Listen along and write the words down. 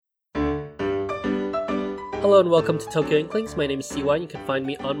Hello and welcome to Tokyo Inklings. My name is CY. You can find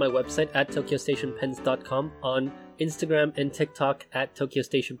me on my website at tokyostationpens.com, on Instagram and TikTok at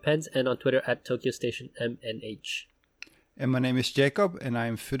tokyostationpens, and on Twitter at tokyostationmnh. And my name is Jacob, and I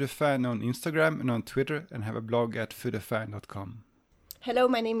am Foodafan on Instagram and on Twitter, and have a blog at foodafan.com. Hello,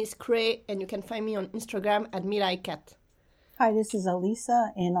 my name is Cray, and you can find me on Instagram at MilaiCat. Hi, this is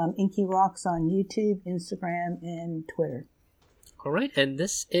Alisa, and I'm Inky Rocks on YouTube, Instagram, and Twitter. All right, and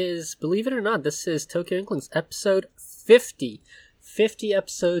this is, believe it or not, this is Tokyo Inklings episode 50. 50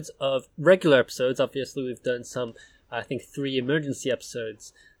 episodes of regular episodes. Obviously, we've done some, I think, 3 emergency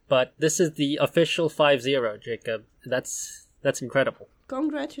episodes. But this is the official 5-0, Jacob. That's incredible.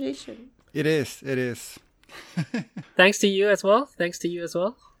 Congratulations. It is. Thanks to you as well.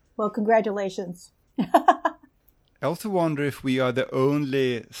 Well, congratulations. I also wonder if we are the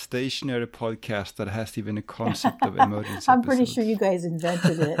only stationary podcast that has even a concept of emergency I'm pretty episodes. sure you guys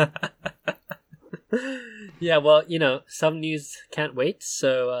invented it. Yeah, well, some news can't wait,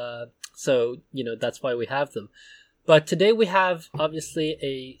 so that's why we have them. But today we have, obviously,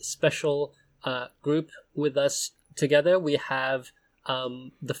 a special group with us together. We have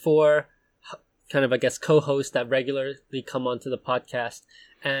the 4 kind of, I guess, co-hosts that regularly come onto the podcast.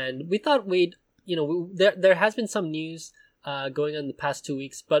 And we thought we'd, there has been some news going on the past 2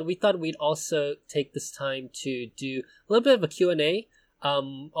 weeks, but we thought we'd also take this time to do a little bit of a Q&A,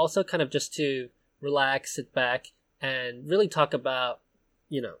 also kind of just to relax, sit back, and really talk about,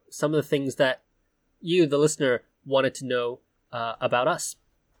 some of the things that you, the listener, wanted to know about us.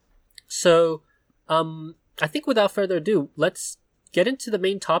 So, I think without further ado, let's get into the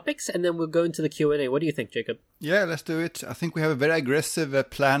main topics, and then we'll go into the Q&A. What do you think, Jacob? Yeah, let's do it. I think we have a very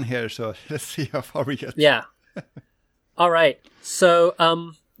aggressive plan here, so let's see how far we get. Yeah. All right. So,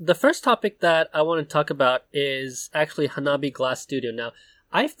 the first topic that I want to talk about is actually Hanabi Glass Studio. Now,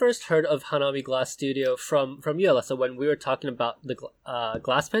 I first heard of Hanabi Glass Studio from you, Alessa, when we were talking about the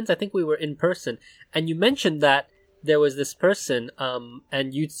glass pens. I think we were in person, and you mentioned that there was this person,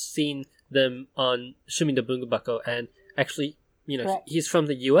 and you'd seen them on Shumido Bungabako, and actually, Correct. he's from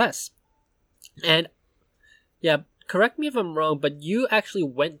the U.S. And yeah, correct me if I'm wrong, but you actually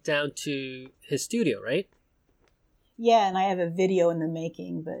went down to his studio, right? Yeah, and I have a video in the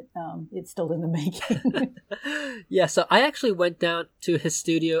making, but it's still in the making. Yeah, so I actually went down to his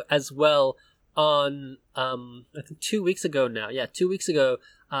studio as well on, I think 2 weeks ago now. Yeah, 2 weeks ago,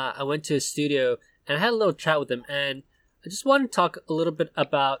 I went to his studio and I had a little chat with him, and I just want to talk a little bit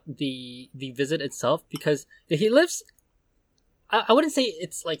about the visit itself, because he lives, I wouldn't say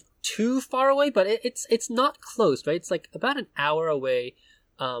it's like too far away, but it's not close, right? It's like about an hour away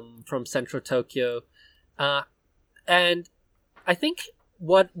from central Tokyo. And I think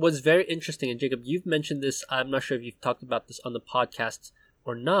what was very interesting, and Jacob, you've mentioned this, I'm not sure if you've talked about this on the podcast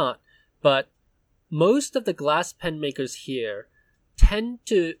or not, but most of the glass pen makers here tend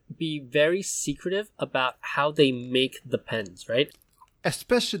to be very secretive about how they make the pens, right?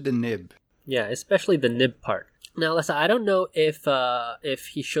 Especially the nib. Yeah, especially the nib part. Now, Alessa, I don't know if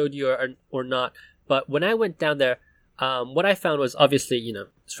he showed you or not, but when I went down there, what I found was, obviously,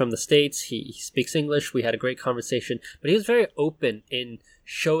 he's from the States, he speaks English, we had a great conversation, but he was very open in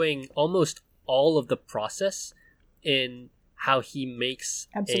showing almost all of the process in how he makes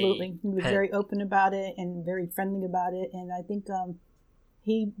Absolutely. He was pen. very open about it and very friendly about it, and I think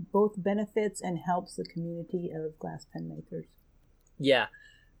he both benefits and helps the community of glass pen makers. Yeah,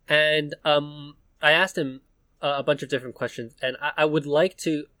 and I asked him a bunch of different questions, and I would like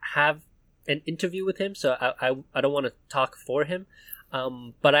to have an interview with him, so I don't want to talk for him,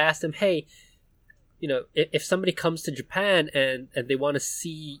 but I asked him, hey, if somebody comes to Japan and they want to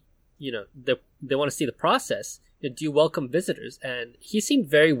see, they want to see the process, do you welcome visitors? And he seemed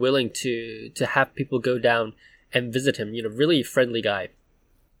very willing to have people go down and visit him. Really friendly guy.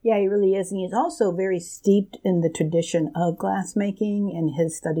 Yeah, he really is, and he's also very steeped in the tradition of glass making, and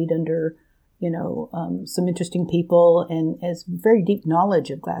has studied under some interesting people, and has very deep knowledge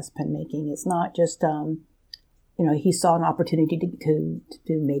of glass pen making. It's not just, he saw an opportunity to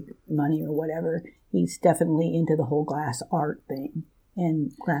make money or whatever. He's definitely into the whole glass art thing,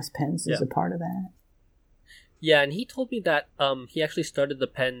 and glass pens is a part of that. Yeah, and he told me that he actually started the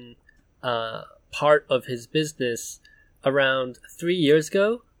pen part of his business around 3 years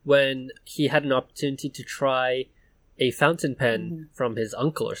ago, when he had an opportunity to try a fountain pen from his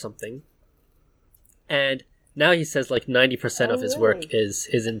uncle or something. And now he says like 90% of his work is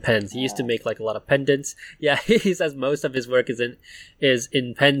in pens. He used to make like a lot of pendants. Yeah, he says most of his work is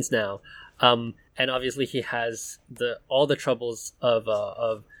in pens now. And obviously he has all the troubles of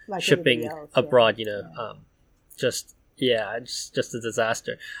Like shipping everybody else, abroad, just Yeah, it's just a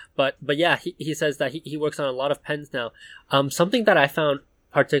disaster. But yeah, he says that he works on a lot of pens now. Something that I found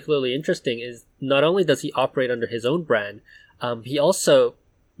particularly interesting is not only does he operate under his own brand, he also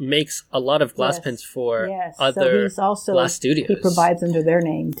makes a lot of glass pens for other glass studios. He provides under their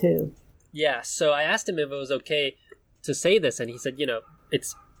name too. Yeah, so I asked him if it was okay to say this, and he said,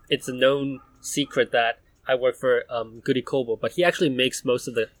 it's a known secret that I work for Goody Kobo, but he actually makes most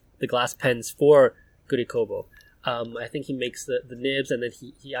of the glass pens for Goody Kobo. I think he makes the nibs, and then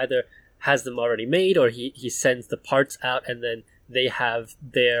he either has them already made, or he sends the parts out, and then they have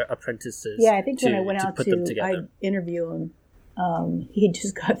their apprentices. Yeah, I think when I went out to interview him, he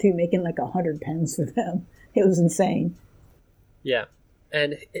just got through making like 100 pens for them. It was insane. Yeah,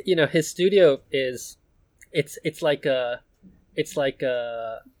 and his studio is it's like a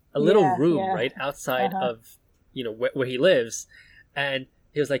little room right outside of where he lives, and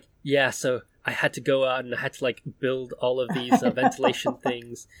he was like, so I had to go out and I had to like build all of these ventilation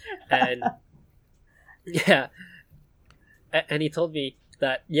things, and and he told me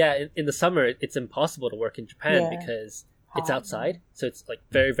that in the summer it's impossible to work in Japan because it's outside, so it's like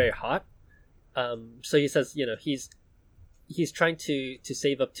very, very hot. So he says he's trying to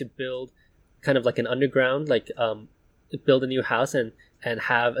save up to build kind of like an underground, like build a new house and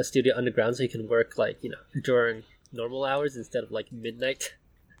have a studio underground so he can work like during normal hours instead of like midnight.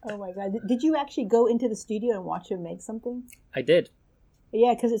 Oh my God! Did you actually go into the studio and watch him make something? I did.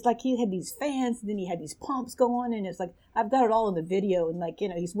 Yeah, because it's like he had these fans, and then he had these pumps going, and it's like I've got it all in the video, and like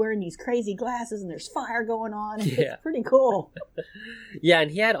he's wearing these crazy glasses, and there's fire going on. It's pretty cool. Yeah,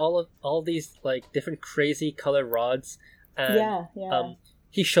 and he had all these like different crazy color rods. And,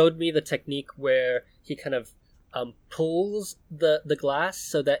 he showed me the technique where he kind of pulls the glass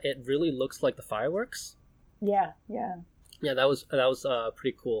so that it really looks like the fireworks. Yeah, that was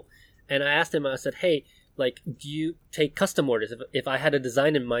pretty cool. And I asked him, I said, hey, like, do you take custom orders? If I had a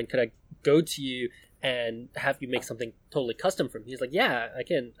design in mind, could I go to you and have you make something totally custom for me? He's like, yeah, I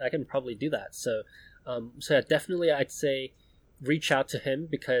can probably do that. So definitely I'd say reach out to him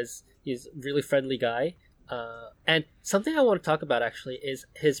because he's a really friendly guy. And something I want to talk about actually is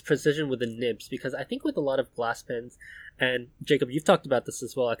his precision with the nibs, because I think with a lot of glass pens, and Jacob, you've talked about this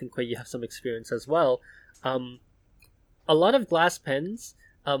as well. I think you have some experience as well. A lot of glass pens,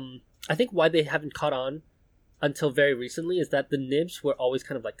 I think why they haven't caught on until very recently is that the nibs were always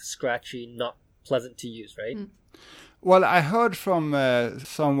kind of like scratchy, not pleasant to use, right? Mm. Well, I heard from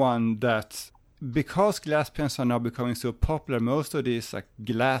someone that because glass pens are now becoming so popular, most of these like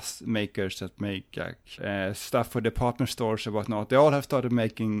glass makers that make stuff for department stores or whatnot, they all have started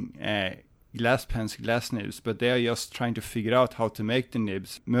making glass pens, glass nibs, but they are just trying to figure out how to make the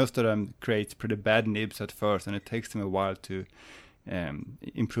nibs. Most of them create pretty bad nibs at first, and it takes them a while to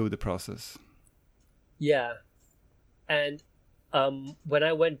improve the process. Yeah, and when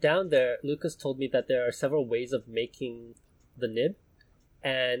I went down there, Lucas told me that there are several ways of making the nib,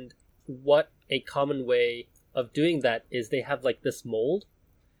 and what a common way of doing that is they have like this mold.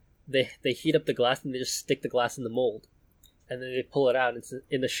 They heat up the glass and they just stick the glass in the mold, and then they pull it out and it's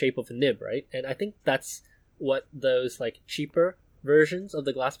in the shape of a nib, right? And I think that's what those like cheaper versions of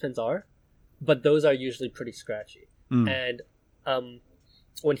the glass pens are, but those are usually pretty scratchy. And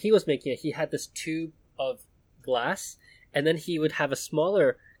when he was making it, he had this tube of glass, and then he would have a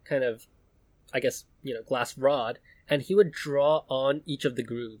smaller kind of, I guess, glass rod, and he would draw on each of the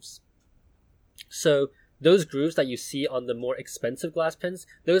grooves. So those grooves that you see on the more expensive glass pens,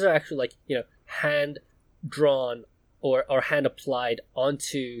 those are actually like, hand drawn or hand applied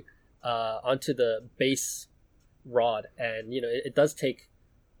onto the base rod. And, it does take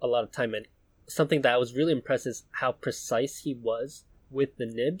a lot of time. And something that I was really impressed is how precise he was with the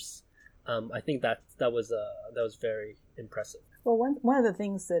nibs. I think that was very impressive. Well, one of the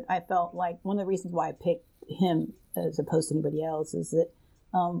things that I felt like, one of the reasons why I picked him as opposed to anybody else is that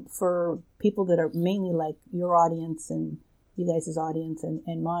for people that are mainly like your audience and you guys' audience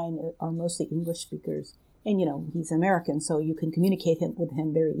and mine are mostly English speakers. And, he's American, so you can communicate with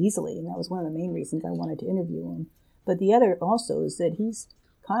him very easily. And that was one of the main reasons I wanted to interview him. But the other also is that he's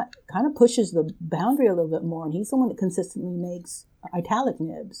kind of pushes the boundary a little bit more. And he's the one that consistently makes italic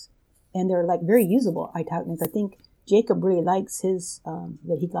nibs. And they're like very usable italic nibs. I think Jacob really likes his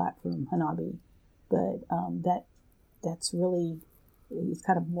that he got from Hanabi. But that's really, he's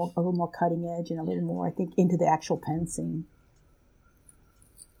kind of a little more cutting edge and a little more, I think, into the actual pen scene.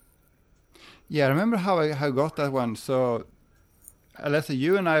 Yeah, I remember how I got that one. So, Alessa,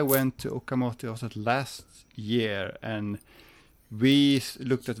 you and I went to Okamoto last year, and we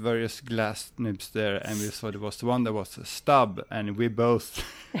looked at various glass nibs there, and we saw there was one that was a stub, and we both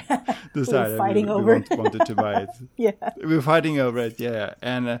decided we wanted to buy it. Yeah. We were fighting over it, yeah.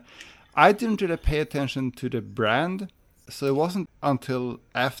 And I didn't really pay attention to the brand, so it wasn't until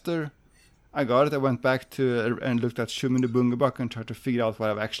after I got it, I went back to and looked at Shumin the Bungebak and tried to figure out what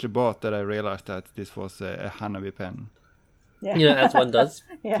I've actually bought, that I realized that this was a Hanabi pen. Yeah. You know, as one does.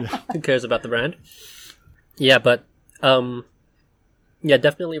 Yeah. Who cares about the brand? Yeah, but yeah,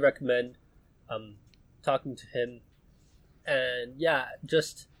 definitely recommend talking to him. And yeah,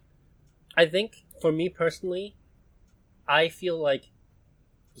 just I think for me personally, I feel like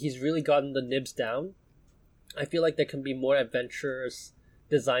he's really gotten the nibs down. I feel like there can be more adventurous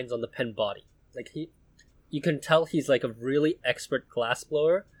designs on the pen body. Like you can tell he's like a really expert glass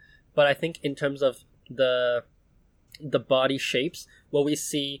blower, but I think in terms of the body shapes, what we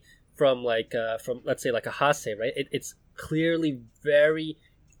see from let's say like a Hase, right? It's clearly very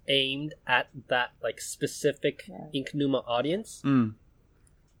aimed at that like specific Inknuma audience.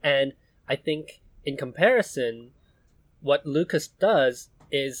 And I think in comparison, what Lucas does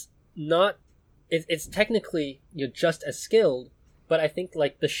is not it's technically you're just as skilled, but I think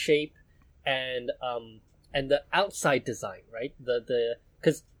like the shape and the outside design, right? The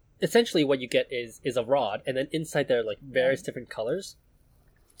because essentially what you get is a rod, and then inside there are like various different colors,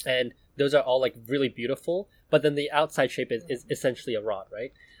 and those are all like really beautiful, but then the outside shape is essentially a rod,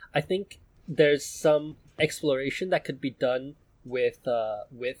 right? I think there's some exploration that could be done with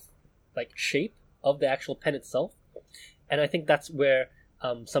like shape of the actual pen itself, and I think that's where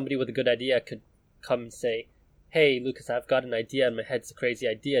somebody with a good idea could come and say, hey, Lucas, I've got an idea in my head. It's a crazy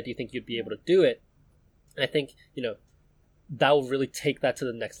idea. Do you think you'd be able to do it? And I think, you know, that will really take that to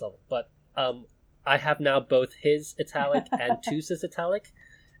the next level. But I have now both his italic and Toos's italic.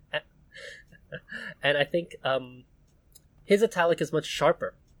 And I think his italic is much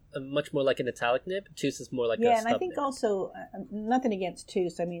sharper, much more like an italic nib. Toos is more like a stub and I think nib. also, nothing against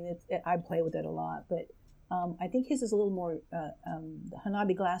Toos. I mean, I play with it a lot. But I think his is a little more, the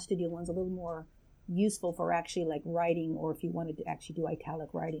Hanabi Glass Studio one's a little more useful for actually like writing, or if you wanted to actually do italic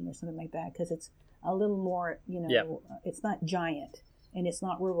writing or something like that, because it's a little more, you know, it's not giant and it's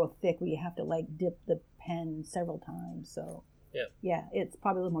not real thick where you have to like dip the pen several times. So yeah, it's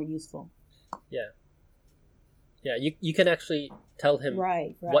probably a little more useful. Yeah, you can actually tell him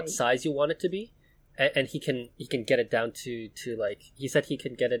what size you want it to be, and he can get it down to like, he said he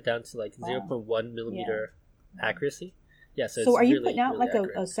can get it down to like 0.1 millimeter accuracy. Yeah, so are you really, putting out really like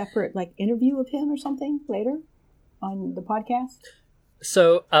a separate like interview of him or something later on the podcast?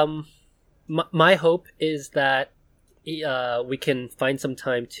 So my hope is that we can find some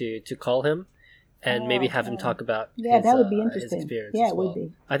time to call him and maybe have him talk about his, that would be interesting. His experience. Yeah, as well. It would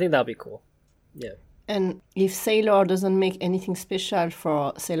be. I think that would be cool. Yeah. And if Sailor doesn't make anything special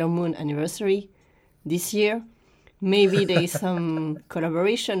for Sailor Moon anniversary this year, maybe there is some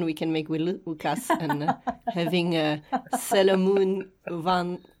collaboration we can make with Lucas and having a Sailor Moon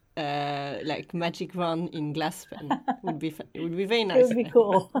van, like magic van in glass pen would be very nice. It would be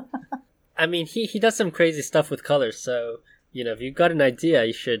cool. I mean, he does some crazy stuff with colors, so you know, if you've got an idea,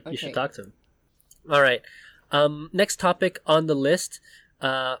 you should talk to him. All right. Next topic on the list,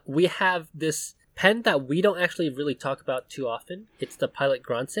 we have this pen that we don't actually really talk about too often. It's the Pilot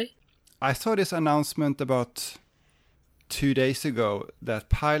Grandse. I saw this announcement about 2 days ago that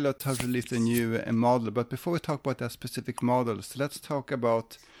Pilot has released a new model. But before we talk about that specific models, let's talk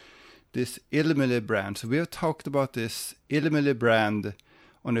about this Ilmili brand. So we have talked about this Ilmili brand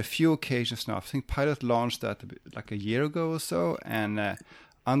on a few occasions now. I think Pilot launched that like a year ago or so, and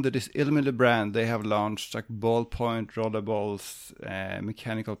under this Ilmili brand, they have launched like ballpoint, rollerballs,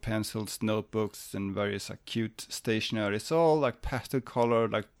 mechanical pencils, notebooks, and various like cute stationery. It's all like pastel color,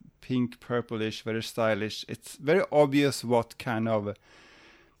 like pink, purplish, very stylish. It's very obvious what kind of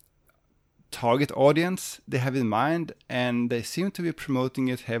target audience they have in mind, and they seem to be promoting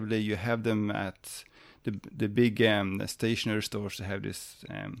it heavily. You have them at the big stationery stores. They have this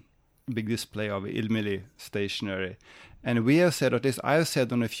big display of Ilmili stationery. And we have said, or at least I've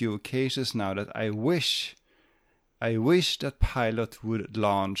said on a few occasions now, that I wish that Pilot would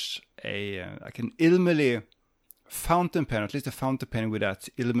launch like an Ilmili fountain pen, at least a fountain pen with that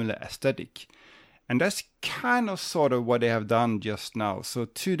Ilmili aesthetic. And that's kind of sort of what they have done just now. So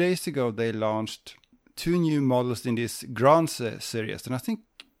 2 days ago, they launched 2 new models in this Grandse series. And I think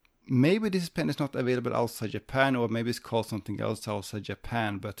maybe this pen is not available outside Japan, or maybe it's called something else outside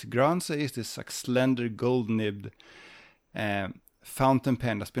Japan. But Grandse is this like slender gold-nibbed fountain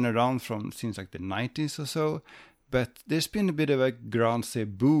pen that's been around since like the 90s or so. But there's been a bit of a Grandse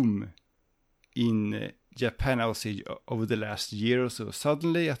boom in Japan, I would say, over the last year or so.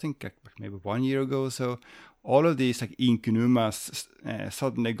 Suddenly, I think like maybe 1 year ago or so, all of these like Inkunumas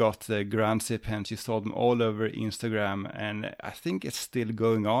suddenly got the Grandsei pens. You saw them all over Instagram, and I think it's still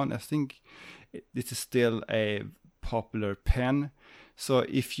going on. I think this is still a popular pen. So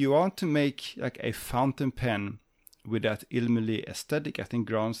if you want to make like a fountain pen with that Ilmely aesthetic, I think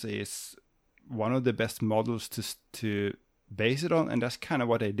Grandsei is one of the best models to base it on, and that's kind of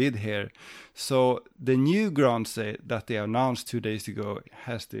what they did here. So the new Grandsei that they announced 2 days ago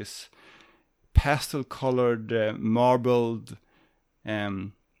has this pastel colored marbled I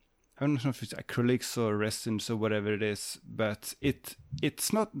don't know if it's acrylics or resins or whatever it is, but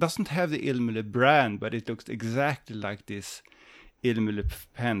it's not, doesn't have the Ilmely brand, but it looks exactly like this Ilmely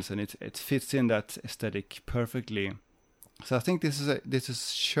pens, and it fits in that aesthetic perfectly. So I think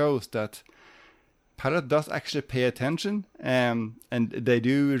this shows that Pilot does actually pay attention, and they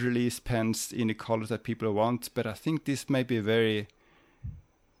do release pens in the colors that people want, but I think this may be very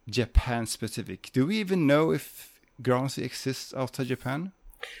Japan specific. Do we even know if Grandsei exists outside Japan?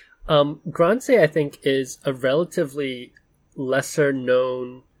 Grandsei, I think, is a relatively lesser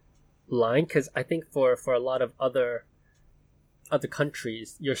known line, because I think for a lot of other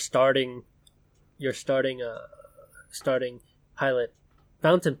countries, you're starting Pilot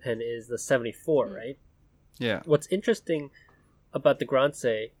fountain pen is the 74, right? Yeah. What's interesting about the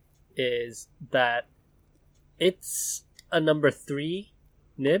Grandsei is that it's a number 3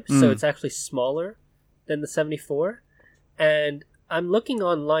 nib, so it's actually smaller than the 74. And I'm looking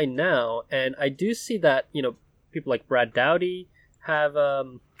online now, and I do see that, you know, people like Brad Dowdy have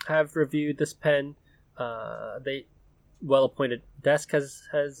reviewed this pen. They Well Appointed Desk has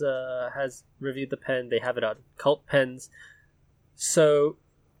reviewed the pen. They have it on Cult Pens. So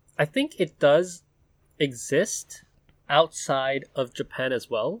I think it does exist outside of Japan as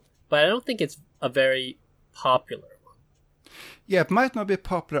well, but I don't think it's a very popular one. Yeah, it might not be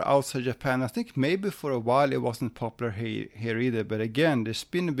popular outside Japan. I think maybe for a while it wasn't popular here either. But again, there's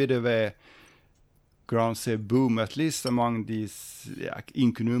been a bit of a Grandsei boom, at least among these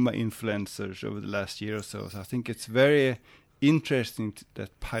Inkunuma influencers over the last year or so. So I think it's very interesting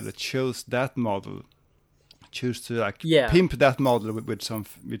that Pilot chose that model. Choose to pimp that model with some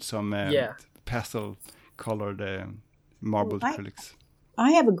pastel colored marbled acrylics.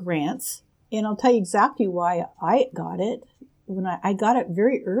 I have a Grants, and I'll tell you exactly why I got it. When I got it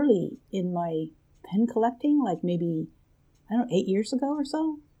very early in my pen collecting, like maybe 8 years ago or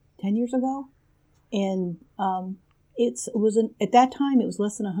so, 10 years ago, and at that time it was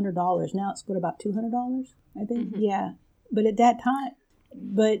less than $100. Now it's about $200, I think. Mm-hmm. Yeah, but at that time,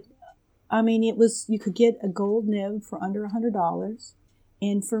 I mean, you could get a gold nib for under $100.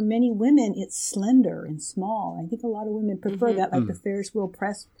 And for many women, it's slender and small. I think a lot of women prefer that, like the Ferris wheel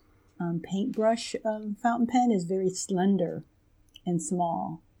press paintbrush fountain pen is very slender and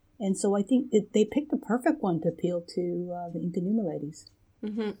small. And so I think they picked the perfect one to appeal to the Inkunuma ladies.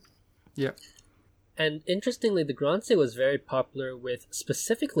 Mm-hmm. Yeah. And interestingly, the Grandsei was very popular with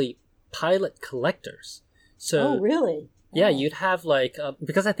specifically Pilot collectors. So, oh, really? Yeah, you'd have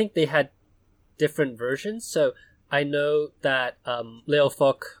because I think they had different versions. So I know that Leo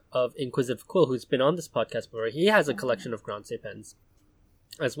Fock of Inquisitive Quill, who's been on this podcast before, he has a collection of Grandsei pens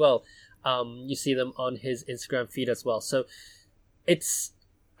as well. You see them on his Instagram feed as well. So it's,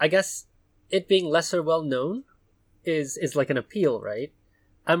 I guess, it being lesser well known is like an appeal, right?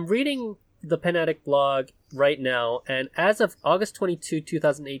 I'm reading the Pen Addict blog right now, and as of August 22,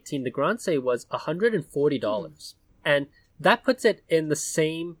 2018, the Grandsei was $140. And that puts it in the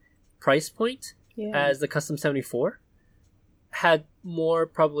same price point as the Custom 74. Had more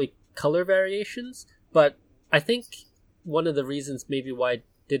probably color variations, but I think one of the reasons maybe why it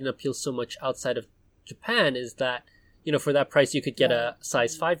didn't appeal so much outside of Japan is that, you know, for that price you could get a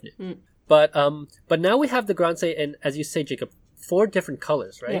size 5 nib. But now we have the Grandsei in, as you say, Jacob, 4 different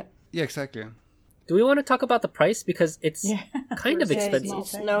colors, right? Yeah, exactly. Do we want to talk about the price, because it's kind of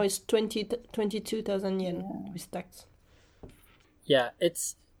expensive? Now it's 22,000 yen with tax. Yeah,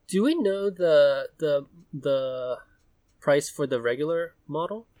 it's. Do we know the price for the regular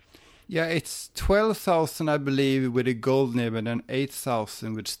model? Yeah, it's 12,000, I believe, with a gold nib, and then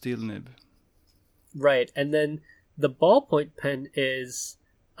 8,000 with steel nib. Right, and then the ballpoint pen is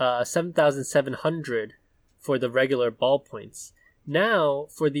 7,700 for the regular ballpoints. Now,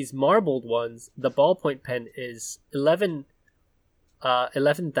 for these marbled ones, the ballpoint pen is 11,000,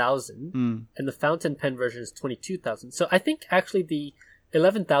 and the fountain pen version is 22,000. So I think actually the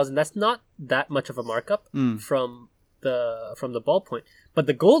 11,000, that's not that much of a markup from the ballpoint. But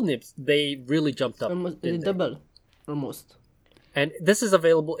the gold nibs, they really jumped up. Almost double, almost. And this is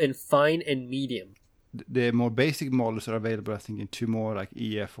available in fine and medium. the more basic models are available, I think, in 2 more, like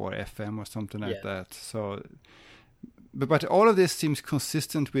EF or FM or something like that. So, but all of this seems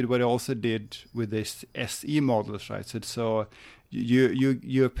consistent with what I also did with this SE models, right? So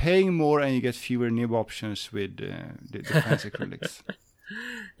you're paying more and you get fewer nib options with the fancy acrylics.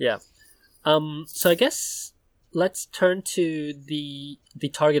 Yeah. So I guess let's turn to the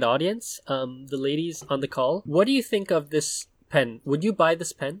target audience, the ladies on the call. What do you think of this pen? Would you buy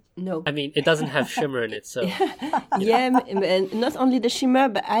this pen? No. I mean, it doesn't have shimmer in it, so. Yeah, and not only the shimmer,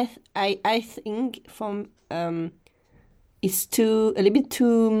 but I think it's a little bit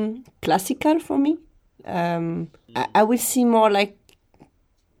too classical for me. I will see more like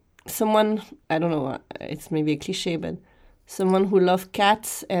someone, I don't know, it's maybe a cliche, but someone who loves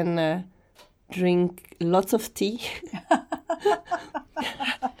cats and drink lots of tea.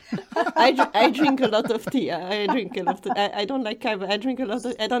 I drink a lot of tea. I drink a lot. I don't like cat, but I drink a lot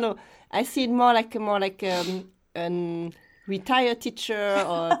of. I don't know. I see it more like a retired teacher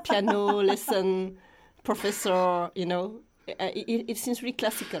or piano lesson professor. You know, it seems really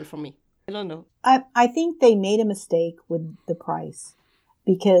classical for me. I don't know. I think they made a mistake with the price,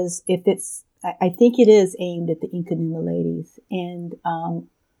 because if it's, I think it is aimed at the Inkanuma ladies, and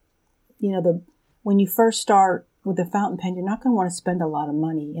when you first start with the fountain pen, you're not going to want to spend a lot of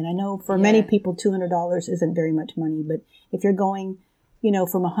money. And I know for many people, $200 isn't very much money, but if you're going,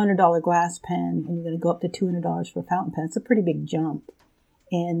 from $100 glass pen and you're going to go up to $200 for a fountain pen, it's a pretty big jump.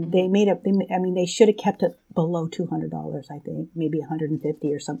 And they should have kept it below $200, I think, maybe $150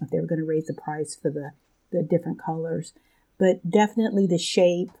 or something if they were going to raise the price for the different colors. But definitely the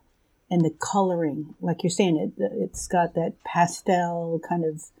shape and the coloring, like you're saying, it's got that pastel kind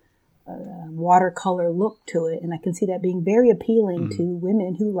of watercolor look to it, and I can see that being very appealing to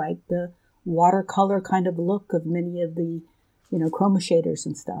women who like the watercolor kind of look of many of the, chroma shaders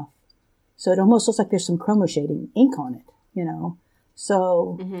and stuff. So it almost looks like there's some chroma shading ink on it,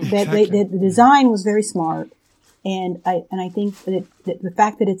 So the design was very smart, and I think that the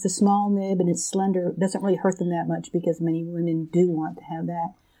fact that it's a small nib and it's slender doesn't really hurt them that much, because many women do want to have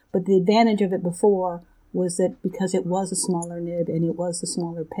that. But the advantage of it before was that because it was a smaller nib and it was a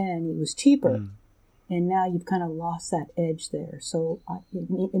smaller pen, it was cheaper. And now you've kind of lost that edge there. So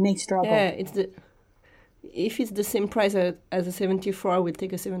it may struggle. Yeah, if it's the same price as a 74, I will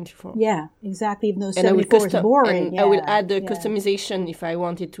take a 74. Yeah, exactly. Even though 74 is boring. I will add the customization if I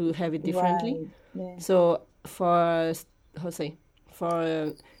wanted to have it differently. Right. Yeah. So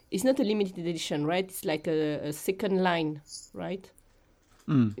it's not a limited edition, right? It's like a second line, right?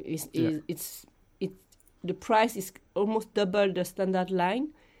 The price is almost double the standard line,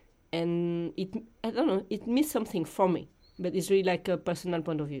 and it missed something for me, but it's really like a personal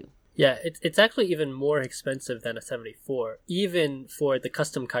point of view. Yeah, it's actually even more expensive than a 74, even for the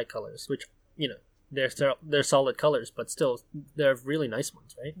custom kite colors, which, they're solid colors, but still, they're really nice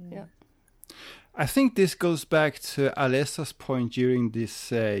ones, right? Yeah. I think this goes back to Alessa's point during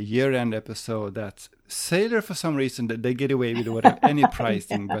this year-end episode that Sailor, for some reason, they get away with whatever, any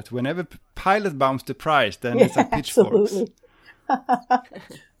pricing, but whenever Pilot bumps the price, then it's like pitchforks. Absolutely.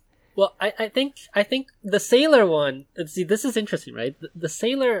 Well, I think the Sailor one, see, this is interesting, right? The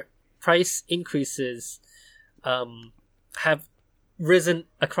Sailor price increases have risen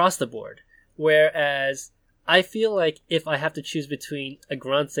across the board, whereas I feel like if I have to choose between a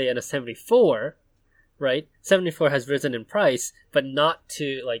Grande and a 74, right? 74 has risen in price, but not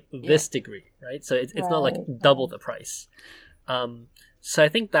to like this degree, right? So it's not like double the price. So I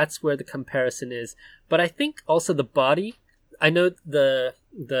think that's where the comparison is. But I think also the body, I know the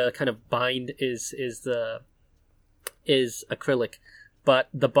kind of bind is acrylic, but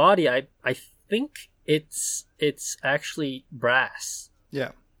the body, I think it's actually brass.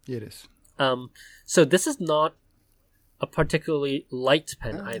 Yeah, it is. So this is not a particularly light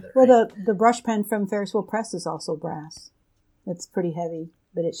pen either. Well, right? the brush pen from Ferris Wheel Press is also brass. It's pretty heavy,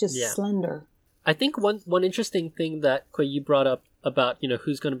 but it's just slender. I think one interesting thing that Kui, you brought up about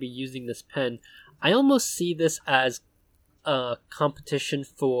who's going to be using this pen, I almost see this as a competition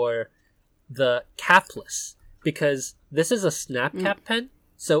for the capless, because this is a snap cap pen.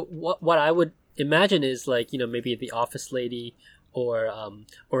 So what I would imagine is like maybe the office lady or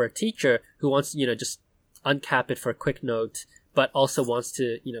a teacher who wants to just uncap it for a quick note, but also wants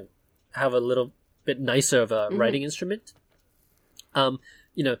to have a little bit nicer of a writing instrument.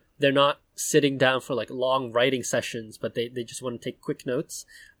 They're not sitting down for like long writing sessions, but they just want to take quick notes,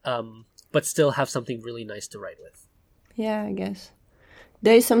 but still have something really nice to write with. Yeah, I guess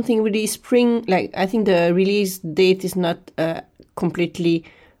there is something really spring. Like I think the release date is not completely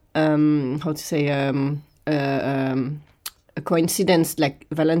a coincidence. Like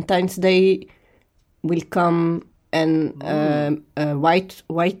Valentine's Day will come, and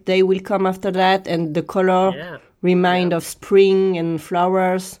white day will come after that, and the color remind of spring and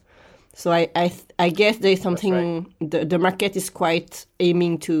flowers. So I guess there's something. Right. The market is quite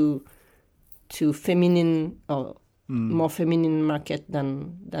aiming to feminine or more feminine market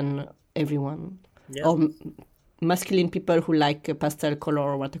than everyone, or masculine people who like pastel color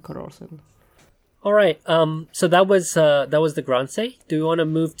or watercolors. All right. So that was the Grancé. Do we want to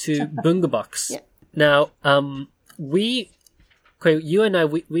move to Bungobox? Yeah. Now, you and I,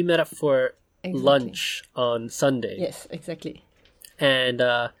 we met up for lunch on Sunday. Yes, exactly. And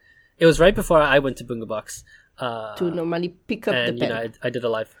it was right before I went to Bungobox. To normally pick up the pen. And, I did a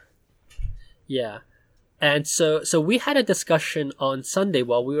live. Yeah. And so we had a discussion on Sunday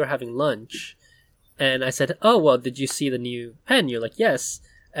while we were having lunch. And I said, oh, well, did you see the new pen? You're like, yes.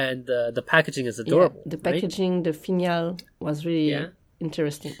 And the packaging is adorable. Yeah, the packaging, right? The finial was really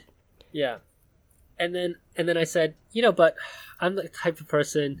interesting. Yeah. And then I said, but I'm the type of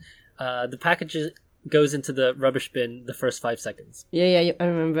person, the package goes into the rubbish bin the first 5 seconds. Yeah, I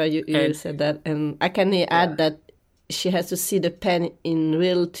remember you said that. And I can add that she has to see the pen in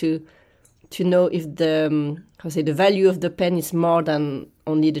real to know if the value of the pen is more than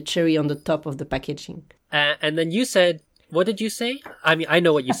only the cherry on the top of the packaging. And then you said, what did you say? I mean, I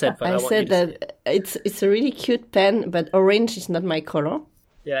know what you said, but I want said you to that it's a really cute pen, but orange is not my color.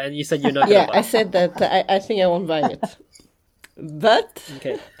 Yeah, and you said you're not going to buy it. I said that I think I won't buy it. But...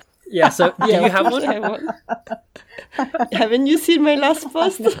 Okay. Yeah, so do you have one? I want. Haven't you seen my last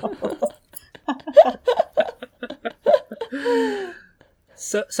post?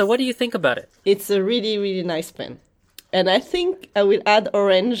 So what do you think about it? It's a really, really nice pen. And I think I will add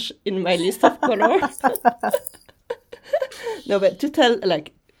orange in my list of colors. No, but to tell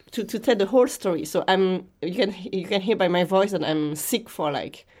tell the whole story. So you can hear by my voice that I'm sick for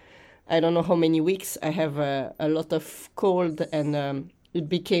I don't know how many weeks. I have a lot of cold, and it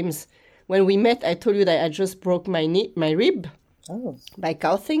became, when we met, I told you that I just broke my rib by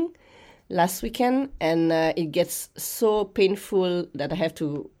coughing last weekend, and it gets so painful that I have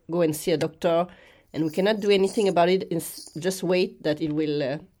to go and see a doctor, and we cannot do anything about it. It's just wait that it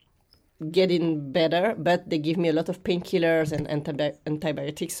will get in better, but they give me a lot of painkillers and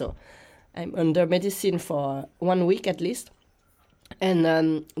antibiotics, so I'm under medicine for 1 week at least.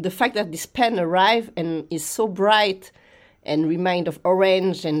 And the fact that this pen arrived and is so bright and remind of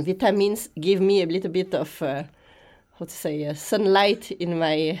orange and vitamins give me a little bit of sunlight in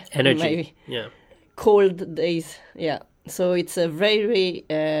my energy. Cold days. Yeah, so it's a very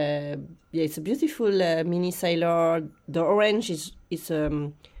it's a beautiful mini Sailor. The orange is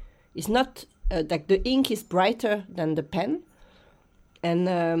not the ink is brighter than the pen, and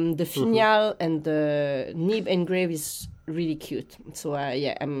the finial and the nib engrave is really cute. So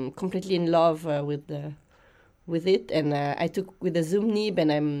I'm completely in love with it, and I took with the zoom nib,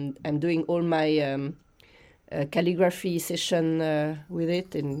 and I'm doing all my calligraphy session with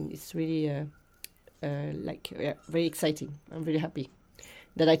it, and it's really very exciting. I'm really happy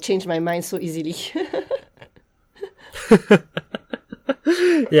that I changed my mind so easily.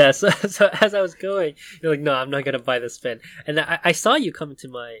 Yeah, so as I was going, you're like, no, I'm not gonna buy this pen, and I saw you come to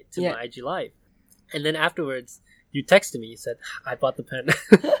my IG live, and then afterwards you texted me. You said, I bought the pen.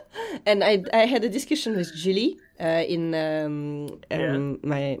 And I had a discussion with Julie in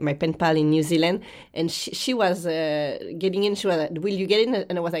my pen pal in New Zealand, and she was getting in. She was like, will you get in?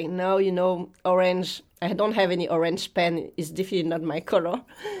 And I was like, no, orange. I don't have any orange pen. It's definitely not my color.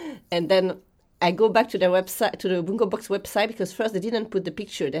 And then I go back to their website, to the Bungobox website, because first they didn't put the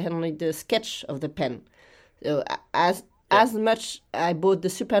picture. They had only the sketch of the pen. So as much I bought the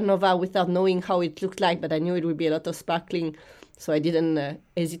Supernova without knowing how it looked like, but I knew it would be a lot of sparkling, so I didn't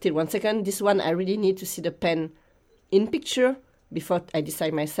hesitate 1 second. This one, I really need to see the pen in picture before I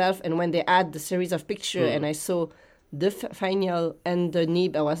decide myself. And when they add the series of pictures and I saw the finial and the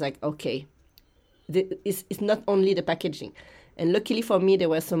nib, I was like, okay, it's not only the packaging. And luckily for me, there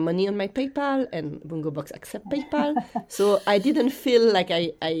was some money on my PayPal, and Bungobox accept PayPal. So I didn't feel like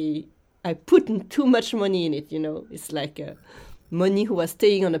I put too much money in it, It's like money who was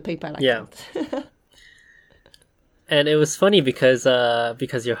staying on a PayPal account. Yeah. And it was funny because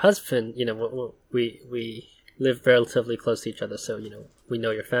your husband, we live relatively close to each other, so, we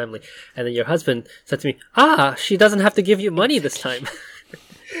know your family. And then your husband said to me, she doesn't have to give you money this time.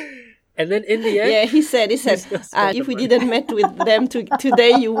 And then in the end... Yeah, he said, if we didn't met with them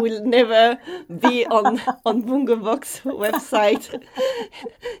today, you will never be on Bungobox website.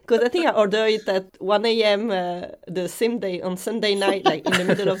 Because I think I ordered it at 1 a.m. The same day, on Sunday night, in the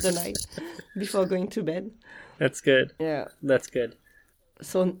middle of the night, before going to bed. That's good. Yeah. That's good.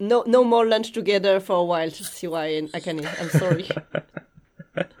 So no more lunch together for a while, CY and Akane. I'm sorry.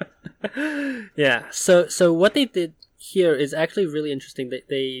 Yeah. So what they did here is actually really interesting.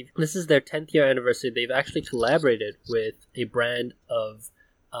 This is their 10th year anniversary. They've actually collaborated with a brand of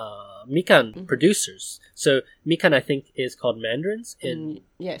mikan producers. So mikan, I think, is called mandarins in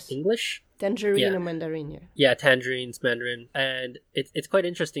yes, English. tangerine or mandarin. Yeah. Yeah, tangerines, mandarin, and it's quite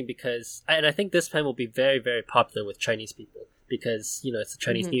interesting because, and I think this pen will be very, very popular with Chinese people because it's the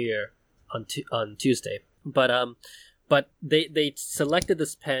Chinese New Year on Tuesday. But they selected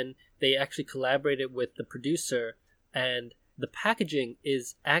this pen. They actually collaborated with the producer, and the packaging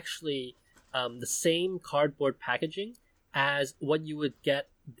is actually the same cardboard packaging as what you would get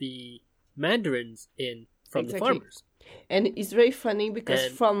the mandarins in from the farmers. And it's very funny because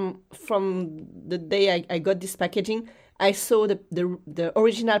from the day I got this packaging, I saw the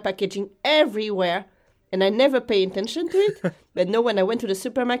original packaging everywhere, and I never pay attention to it. But now when I went to the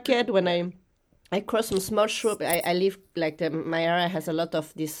supermarket, when I crossed some small shop, I live like my area has a lot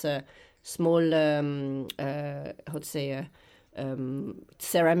of this small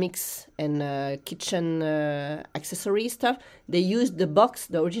ceramics and kitchen accessory stuff. They used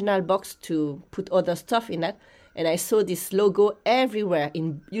the original box to put other stuff in that. And I saw this logo everywhere,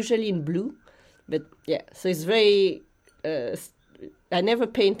 usually in blue. But yeah, so it's very. I never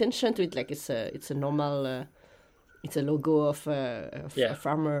pay attention to it. Like it's a normal. It's a logo of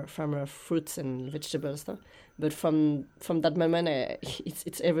farmer fruits and vegetables stuff. But from that moment,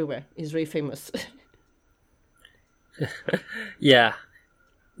 it's everywhere. It's very famous. Yeah,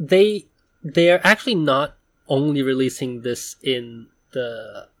 they are actually not only releasing this in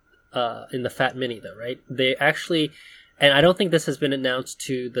the Fat Mini though, right? They actually, and I don't think this has been announced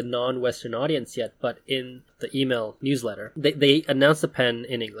to the non-Western audience yet, but in the email newsletter, they announced the pen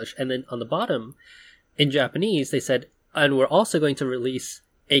in English, and then on the bottom, in Japanese, they said, and we're also going to release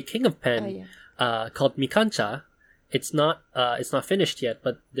a King of Pen called Mikancha. It's not finished yet,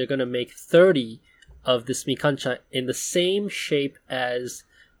 but they're going to make 30 of this Mikancha in the same shape as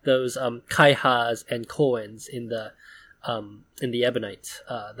those Kaihas and Koens in the Ebonite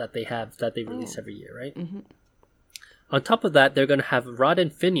that they release every year, right? Mm-hmm. On top of that, they're going to have rod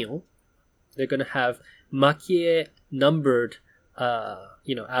and finial. They're going to have makie numbered,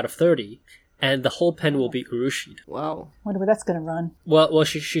 out of 30, and the whole pen will be urushied. Wow! Wonder where that's going to run. Well,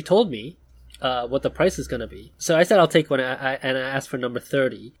 she told me what the price is going to be. So I said I'll take one, and I asked for number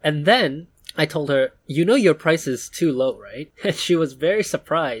 30, and then I told her, your price is too low, right? And she was very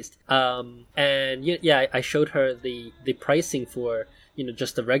surprised. I showed her the pricing for,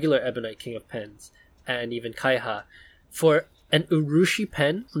 just the regular Ebonite King of Pens and even Kaiha. For an Urushi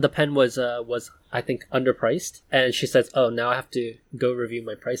pen, the pen was I think underpriced. And she says, "Oh, now I have to go review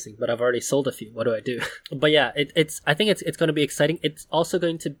my pricing, but I've already sold a few. What do I do?" But yeah, I think it's going to be exciting. It's also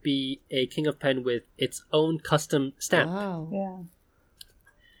going to be a King of Pen with its own custom stamp. Wow. Yeah.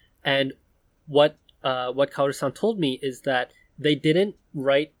 And what Kaoru-san told me is that they didn't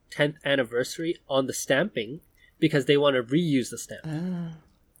write 10th anniversary on the stamping because they want to reuse the stamp.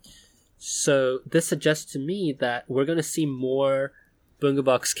 So this suggests to me that we're going to see more Bunga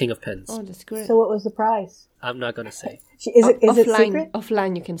Box King of Pens. Oh, that's great. So what was the price? I'm not going to say. Is it secret?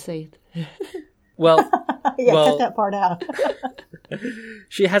 Offline, you can say it. Well, cut that part out.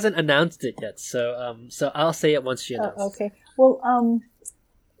 She hasn't announced it yet, so I'll say it once she announces. Okay. Well,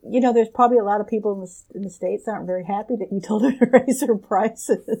 there's probably a lot of people in the States that aren't very happy that you told her to raise her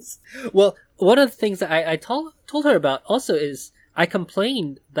prices. Well, one of the things that I told her about also is I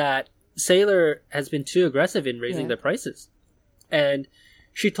complained that Sailor has been too aggressive in raising their prices. And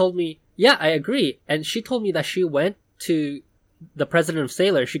she told me, yeah, I agree. And she told me that she went to the president of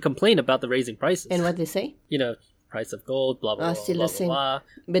Sailor. She complained about the raising prices. And what they say? Price of gold, blah, blah, blah, still blah, the same. blah.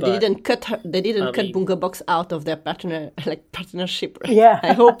 But they didn't cut Bunga Box out of their partnership. Right? Yeah.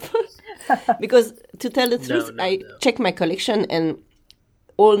 I hope. Because to tell the truth, I checked my collection and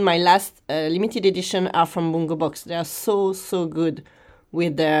all my last limited edition are from Bunga Box. They are so, so good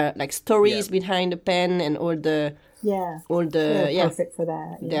with their stories behind the pen and all the perfect for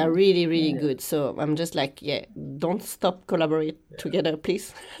that. They are really, really good. So I'm just don't stop collaborate together,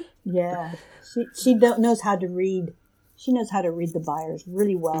 please. Yeah. She knows how to read. She knows how to read the buyers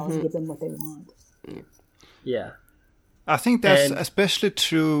really well and give them what they want. Yeah. I think that's especially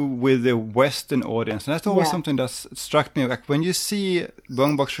true with the Western audience. And that's always something that's struck me. Like when you see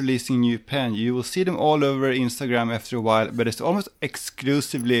Bunga Box releasing new pen, you will see them all over Instagram after a while, but it's almost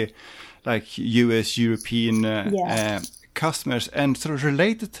exclusively like US, European customers. And sort of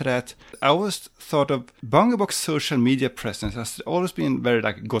related to that, I always thought of Bungabox social media presence has always been very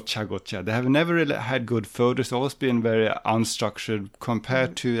like gotcha. They have never really had good photos. Always been very unstructured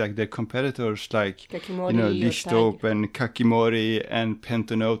compared to like their competitors like Kakimori, Lichtop and Kakimori and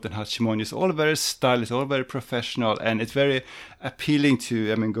Pentonote and Hachimoni. It's all very stylish, all very professional, and it's very appealing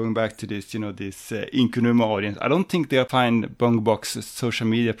to, I mean, going back to this, this Inkunuma audience. I don't think they find Bungabox's social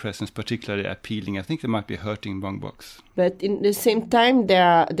media presence particularly appealing. I think they might be hurting Bungabox. But in the same time, they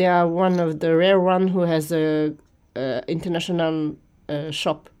are one of the rare one who has a international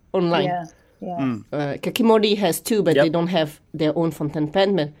shop online. Yeah. Kakimori has two, but they don't have their own fountain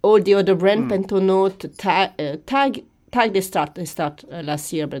pen. But all the other brand, Pentonote, Tag, they start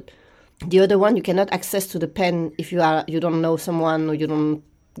last year, but the other one you cannot access to the pen if you don't know someone or you don't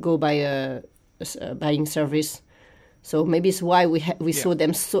go by a buying service. So maybe it's why we saw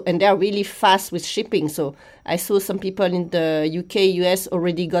them so, and they are really fast with shipping. So I saw some people in the UK, US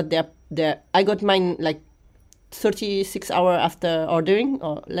already got their. I got mine like 36 hours after ordering,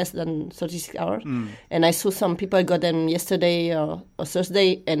 or less than 36 hours. And I saw some people got them yesterday or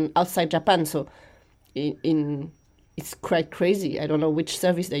Thursday, and outside Japan. So it's quite crazy. I don't know which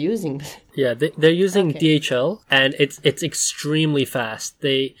service they're using. Yeah, they're using DHL, and it's extremely fast.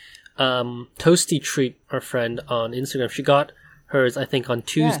 They Toasty Treat, our friend on Instagram, she got hers I think on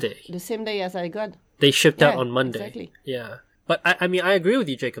Tuesday. Yeah, the same day as I got. They shipped out on Monday. Exactly. Yeah, but I mean I agree with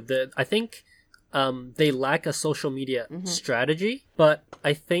you, Jacob. I think they lack a social media strategy, but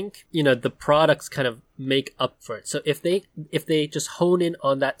I think the products kind of make up for it. So if they just hone in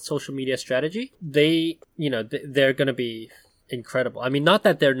on that social media strategy, they're going to be incredible. I mean, not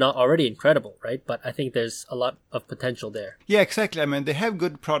that they're not already incredible, right? But I think there's a lot of potential there. Yeah, exactly. I mean, they have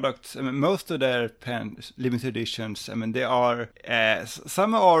good products. I mean, most of their pens, limited editions, I mean, they are,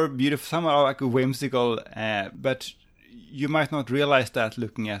 some are beautiful, some are like whimsical, but you might not realize that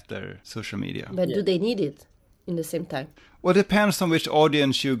looking at their social media. But do they need it in the same time? Well, it depends on which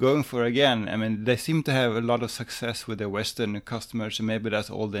audience you're going for again. I mean, they seem to have a lot of success with their Western customers, and maybe that's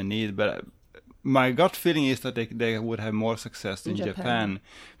all they need. But my gut feeling is that they would have more success in Japan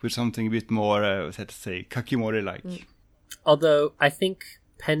with something a bit more, let's say, Kakimori-like. Although I think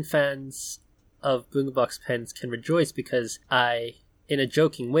pen fans of Bungabox pens can rejoice, because in a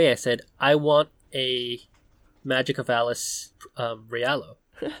joking way, I said, I want a Magic of Alice Realo.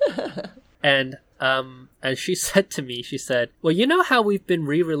 And she said to me, well, you know how we've been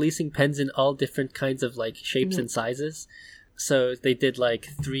re-releasing pens in all different kinds of like shapes and sizes? So they did like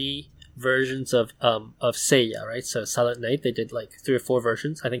 3 versions of Seiya, right? So Silent Night, they did like 3 or 4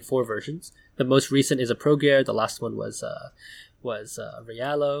 versions. I think 4 versions. The most recent is a Pro Gear. The last one was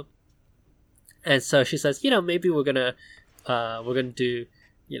Realo. And so she says, maybe we're gonna do,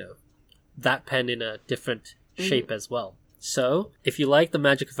 that pen in a different shape as well. So if you like the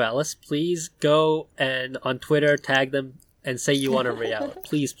Magic of Alice, please go and on Twitter tag them and say you want a Realo.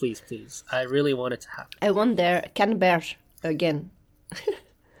 Please, please, please. I really want it to happen. I want their Canberge again.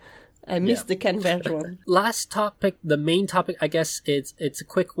 I missed the Canberge one. Last topic, the main topic, I guess, it's a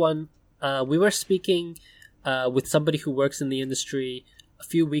quick one. We were speaking with somebody who works in the industry a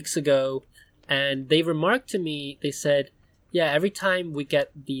few weeks ago, and they remarked to me, they said, yeah, every time we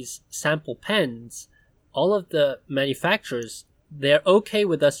get these sample pens, all of the manufacturers, they're okay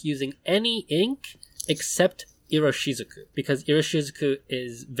with us using any ink except Iroshizuku, because Iroshizuku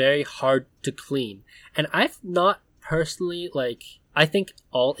is very hard to clean. And I've not personally, I think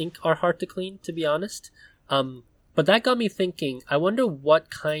all ink are hard to clean, to be honest. But that got me thinking, I wonder what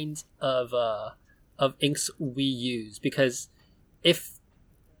kinds of inks we use, because if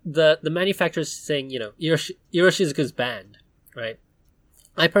the manufacturer's saying, Iroshizuku's banned, right?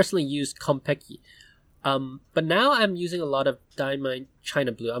 I personally use Konpeki. But now I'm using a lot of Diamine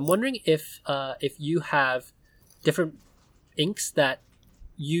China Blue. I'm wondering if you have different inks that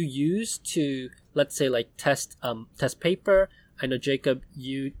you use to, let's say, like test paper. I know, Jacob,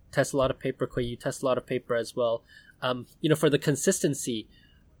 you test a lot of paper. Quay, you test a lot of paper as well. For the consistency,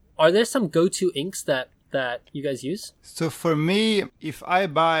 are there some go-to inks that you guys use? So for me, if I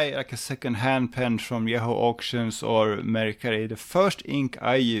buy like a second-hand pen from Yahoo Auctions or Mercari, the first ink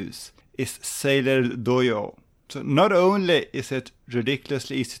I use is Sailor Doyo. So not only is it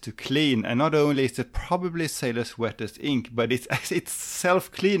ridiculously easy to clean, and not only is it probably Sailor's wettest ink, but it's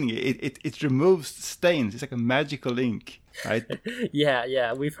self-cleaning. It removes stains. It's like a magical ink, right?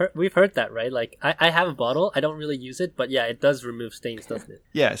 yeah, we've heard that, right? Like I have a bottle. I don't really use it, but yeah, it does remove stains, doesn't it?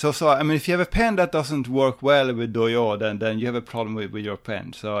 Yeah. So I mean, if you have a pen that doesn't work well with Doyo, then you have a problem with your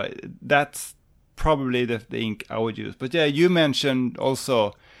pen. So that's probably the ink I would use. But yeah, you mentioned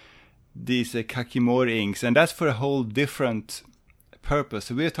also these Kakimori inks, and that's for a whole different purpose.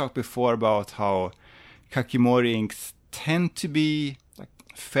 So we have talked before about how Kakimori inks tend to be like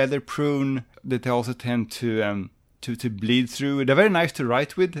feather prone, that they also tend to bleed through. They're very nice to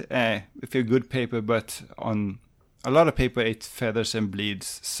write with if you're good paper, but on a lot of paper it feathers and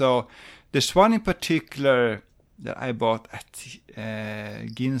bleeds. So there's one in particular that I bought at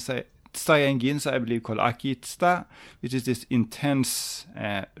Ginza, Tsutaya and Ginza, I believe, called Akitsuta, which is this intense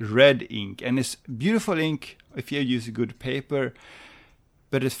red ink. And it's beautiful ink if you use a good paper,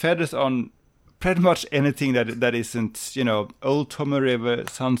 but it feathers on pretty much anything that isn't, Old Tomoe River,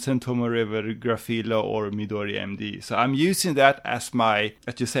 Sansen Tomoe River, Graphilo, or Midori MD. So I'm using that as my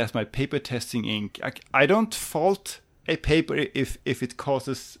paper testing ink. I don't fault a paper if it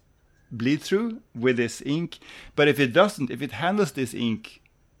causes bleed through with this ink, but if it doesn't, if it handles this ink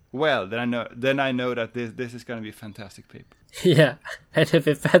well, then I know that this is going to be fantastic paper. Yeah, and if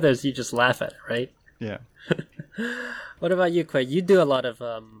it feathers, you just laugh at it, right? Yeah. What about you, Quay? You do a lot of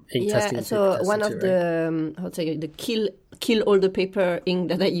ink testing. Yeah, so one of the kill all the paper ink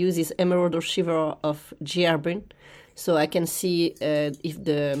that I use is Emerald or Shiver of J.R. Brin. So I can see if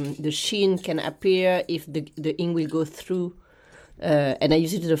the sheen can appear, if the ink will go through. And I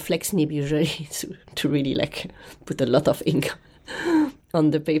use it with a flex nib usually to really put a lot of ink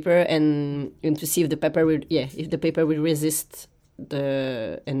on the paper and to see if the paper will resist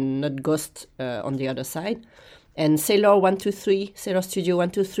and not ghost on the other side. And Sailor Studio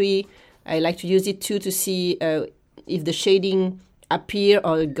 123, I like to use it too to see if the shading appear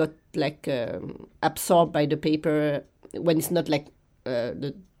or it got absorbed by the paper when it's not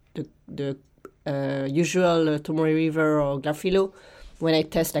the usual Tomoe River or Graphilo. When I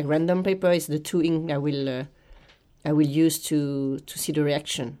test random paper, it's the two ink I will use to see the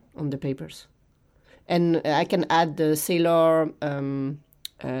reaction on the papers. And I can add the Sailor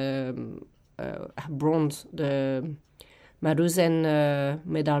bronze, the Maruzen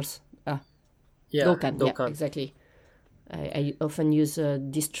medals. Dokkan. Yeah, exactly. I often use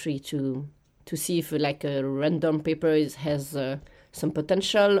these three to see if a random paper has some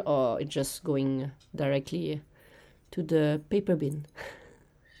potential or it's just going directly to the paper bin.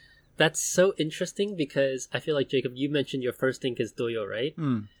 That's so interesting because I feel like, Jacob, you mentioned your first ink is Doyo, right?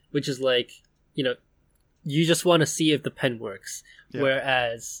 Which is you just want to see if the pen works. Yeah.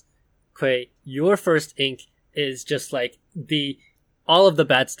 Whereas, Quay, your first ink is just all of the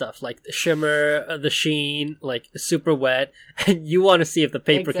bad stuff, like the shimmer, the sheen, super wet, and you want to see if the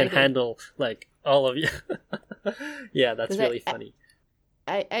paper can handle all of you. Yeah, that's really funny.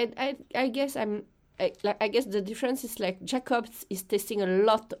 I guess I guess the difference is Jacobs is testing a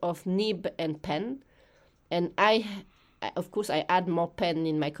lot of nib and pen, and I of course I add more pen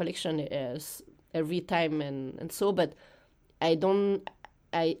in my collection every time and so, but I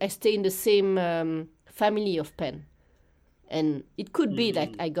stay in the same family of pen, and it could be that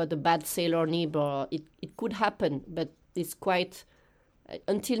I got a bad Sailor nib, or it could happen, but it's quite.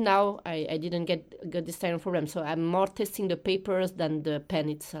 Until now, I didn't get this kind of problem, so I'm more testing the papers than the pen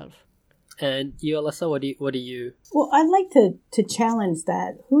itself. And you, Alyssa, what do you? Well, I'd like to challenge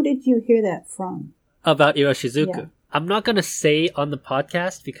that. Who did you hear that from? About Iroshizuku. Yeah. I'm not going to say on the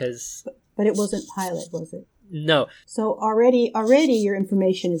podcast because... But it wasn't Pilot, was it? No. So already your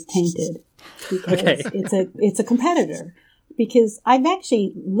information is tainted because it's a competitor. Because I've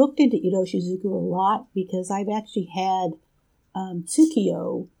actually looked into Iroshizuku a lot because I've actually had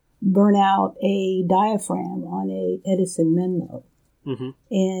Tsukiyo burn out a diaphragm on a Edison Menlo. Mm-hmm.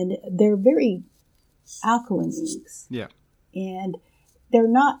 And they're very alkaline inks. Yeah. And they're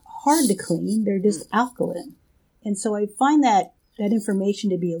not hard to clean. They're just alkaline. And so I find that information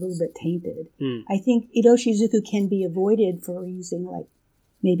to be a little bit tainted. I think Iroshizuku can be avoided for using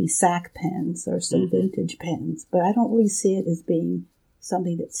maybe sack pens or some vintage pens, but I don't really see it as being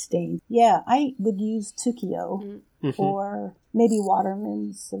something that's stained. Yeah, I would use Tsukiyo or maybe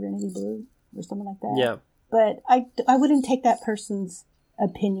Waterman's Serenity Blue or something like that. Yeah. But I wouldn't take that person's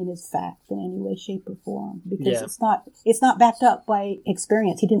opinion as fact in any way, shape, or form because it's not backed up by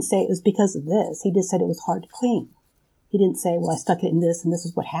experience. He didn't say it was because of this. He just said it was hard to clean. He didn't say, well, I stuck it in this and this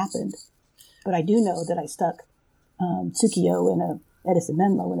is what happened. But I do know that I stuck Tsukiyo in a Edison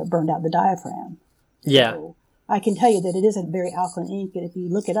Menlo when it burned out the diaphragm. Yeah. So I can tell you that it is a very alkaline ink, and if you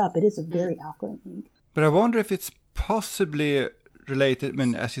look it up, it is a very alkaline ink. But I wonder if it's possibly related,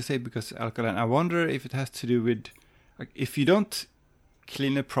 as you say, because alkaline, I wonder if it has to do with, if you don't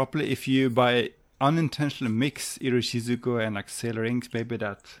clean it properly, if you by unintentionally mix Iroshizuku and Sailor inks, maybe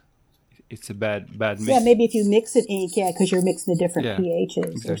that it's a bad mix. Yeah, maybe if you mix it ink, because you're mixing the different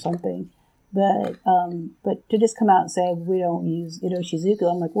pHs or something. But to just come out and say we don't use Iroshizuku,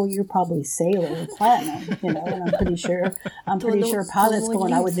 I'm like, well, you're probably Sailor Platinum, and I'm pretty sure Pilot's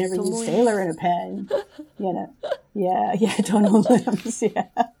going, I would never use Sailor in a pen, Tono limbs,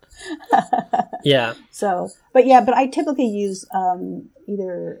 Yeah. So, but I typically use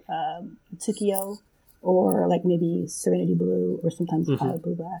either Tsukiyo or like maybe Serenity Blue or sometimes Pilot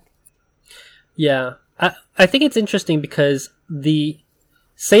Blue Black. Yeah. I think it's interesting because the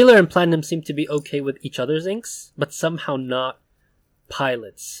Sailor and Platinum seem to be okay with each other's inks, but somehow not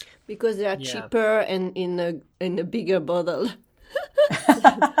Pilot's. Because they are cheaper and in a bigger bottle.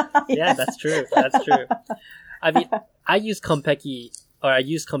 Yeah, that's true. I mean, I use Konpeki. I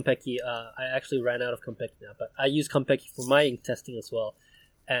actually ran out of Konpeki now, but I use Konpeki for my ink testing as well.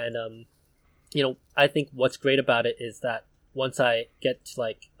 And, I think what's great about it is that once I get to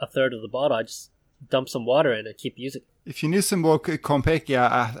like a third of the bottle, I just dump some water in and keep using it. If you need some more Konpeki,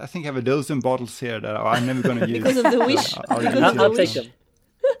 I think I have a dozen bottles here that I'm never going to use. Because of the wish. I'll take them.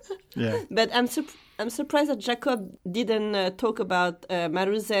 Yeah. But I'm surprised that Jacob didn't talk about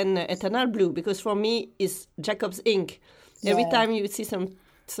Maruzen Eternal Blue, because for me it's Jacob's ink. Every time you see some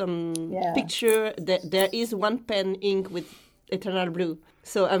picture, there is one pen ink with Eternal Blue.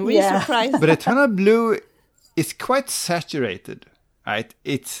 So I'm really surprised. But Eternal Blue is quite saturated, right?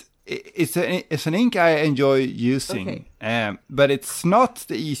 It's an ink I enjoy using, but it's not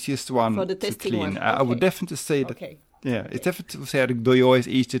the easiest one for the to testing clean. one. I would definitely say that. Okay. Yeah, it's definitely say that Doyo is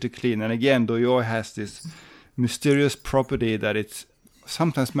easier to clean, and again, Doyo has this mysterious property that it's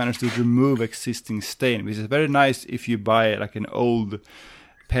sometimes managed to remove existing stain, which is very nice if you buy like an old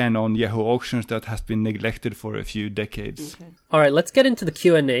pen on Yahoo Auctions that has been neglected for a few decades. Okay. All right, let's get into the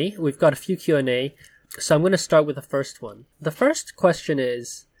Q&A. We've got a few Q&A, so I'm going to start with the first one. The first question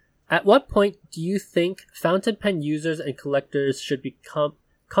is, at what point do you think fountain pen users and collectors should become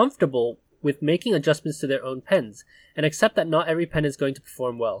comfortable with making adjustments to their own pens and accept that not every pen is going to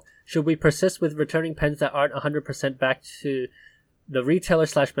perform well? Should we persist with returning pens that aren't 100% back to the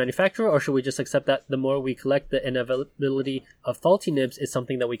retailer/manufacturer, or should we just accept that the more we collect, the inevitability of faulty nibs is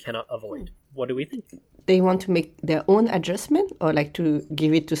something that we cannot avoid? What do we think? They want to make their own adjustment, or like to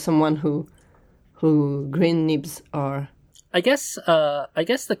give it to someone who green nibs are? I guess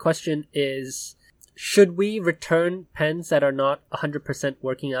the question is, should we return pens that are not 100%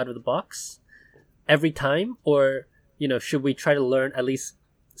 working out of the box every time? Or, should we try to learn at least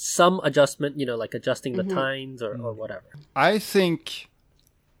some adjustment, like adjusting the tines or whatever? I think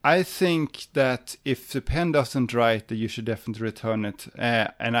that if the pen doesn't write, that you should definitely return it.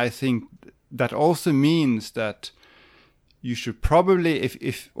 And I think that also means that you should probably,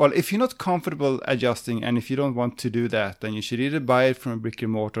 if you're not comfortable adjusting and if you don't want to do that, then you should either buy it from a brick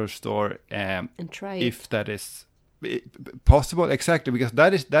and mortar store and try it. If that is possible. Exactly, because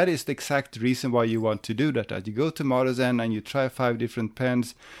that is the exact reason why you want to do that. That you go to Maruzen and you try 5 different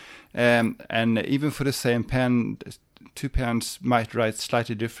pens, and even for the same pen, 2 pens might write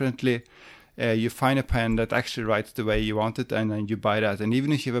slightly differently. You find a pen that actually writes the way you want it, and then you buy that. And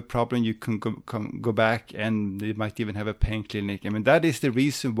even if you have a problem, you can go back, and it might even have a pen clinic. I mean, that is the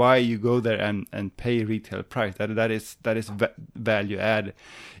reason why you go there and pay retail price. That is value add.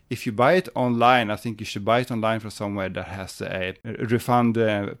 If you buy it online, I think you should buy it online from somewhere that has a refund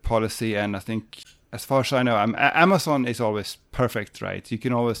policy. And I think, as far as I know, Amazon is always perfect, right? You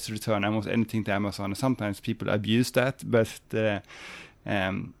can always return almost anything to Amazon. And sometimes people abuse that, but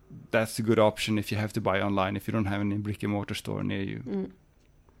that's a good option if you have to buy online, if you don't have any brick and mortar store near you.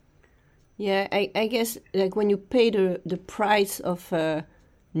 Yeah, I guess like when you pay the price of a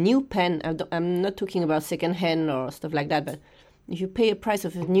new pen, I'm not talking about second hand or stuff like that, but if you pay a price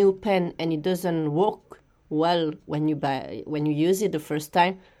of a new pen and it doesn't work well when you use it the first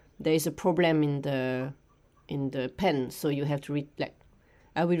time, there is a problem in the pen, so you have to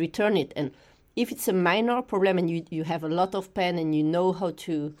I will return it. And if it's a minor problem and you have a lot of pen and you know how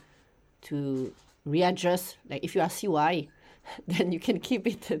to readjust, like if you are CY, then you can keep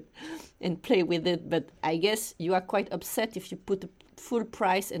it and play with it. But I guess you are quite upset if you put a full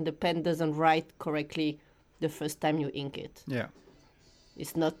price and the pen doesn't write correctly the first time you ink it. Yeah.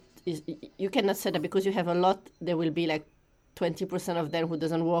 You cannot say that because you have a lot, there will be like 20% of them who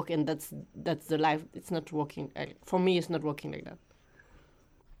doesn't work, and that's the life. It's not working. For me, it's not working like that.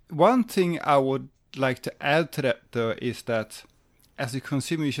 One thing I would like to add to that, though, is that as a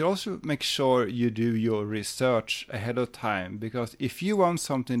consumer, you should also make sure you do your research ahead of time, because if you want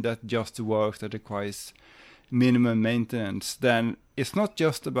something that just works, that requires minimum maintenance, then it's not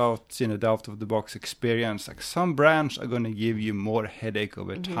just about the out-of-the-box experience. Like, some brands are going to give you more headache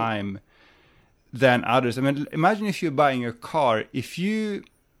over time than others. I mean, imagine if you're buying a car. If you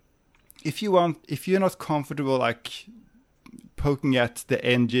if you're not comfortable like poking at the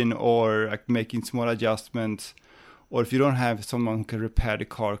engine or like making small adjustments, or if you don't have someone who can repair the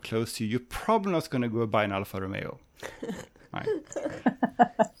car close to you, you're probably not going to go buy an Alfa Romeo. Right.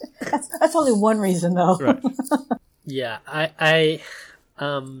 That's only one reason, though. Right. Yeah, I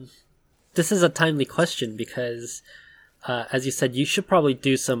this is a timely question because, as you said, you should probably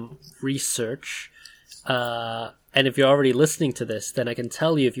do some research. And if you're already listening to this, then I can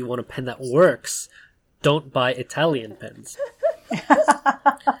tell you, if you want a pen that works, don't buy Italian pens.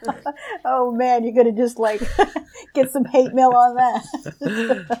 Oh man, you're gonna just like get some hate mail on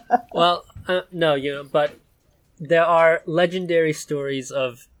that. Well, no, but there are legendary stories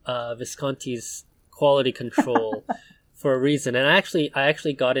of Visconti's quality control for a reason. And I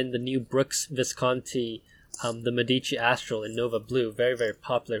actually got in the new Brooks Visconti, the Medici Astral in Nova Blue. Very, very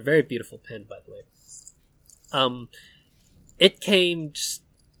popular, very beautiful pen, by the way. It came just,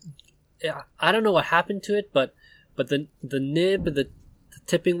 I don't know what happened to it, but the nib, the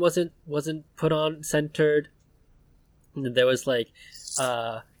tipping wasn't put on centered. And there was like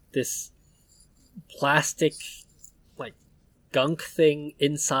this plastic like gunk thing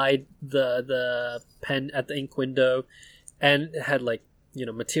inside the pen at the ink window, and it had like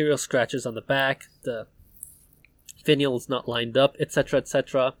material scratches on the back. The finial's not lined up, etc.,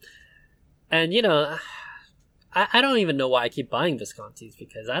 etc. And I don't even know why I keep buying Viscontis,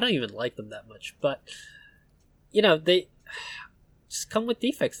 because I don't even like them that much. But they just come with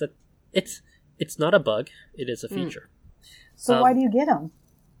defects. That it's not a bug; it is a feature. So why do you get them?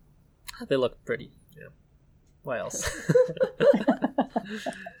 They look pretty. Yeah. Why else?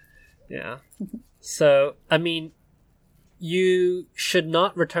 Yeah. So I mean, you should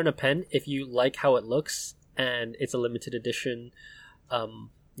not return a pen if you like how it looks and it's a limited edition. And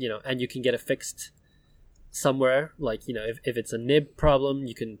you can get it fixed somewhere. Like if it's a nib problem,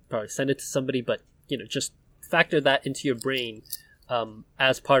 you can probably send it to somebody. But just factor that into your brain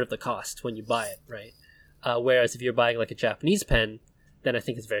as part of the cost when you buy it, right? Whereas if you're buying like a Japanese pen, then I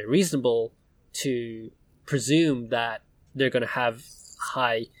think it's very reasonable to presume that they're going to have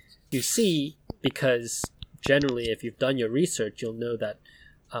high QC, because generally, if you've done your research, you'll know that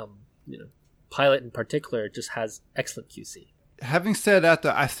Pilot in particular just has excellent QC. Having said that,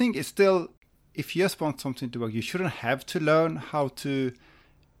 I think it's still, if you just want something to work, you shouldn't have to learn how to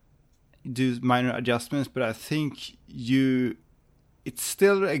do minor adjustments, but I think it's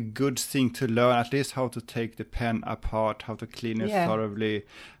still a good thing to learn, at least how to take the pen apart, how to clean it thoroughly,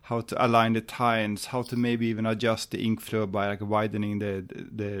 how to align the tines, how to maybe even adjust the ink flow by like widening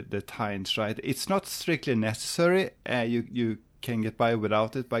the tines, right? It's not strictly necessary. You can get by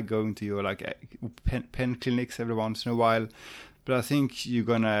without it by going to your like pen clinics every once in a while, but I think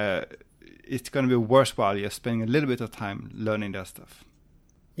it's gonna be worthwhile just spending a little bit of time learning that stuff.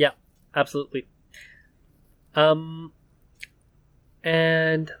 Yeah, absolutely.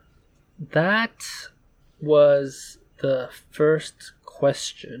 And that was the first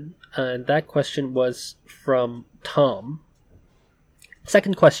question, and that question was from Tom.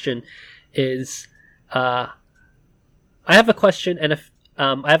 Second question is, I have a question, and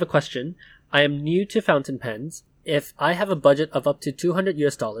I am new to fountain pens. If I have a budget of up to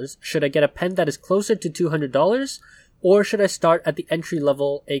 $200 should I get a pen that is closer to $200, or should I start at the entry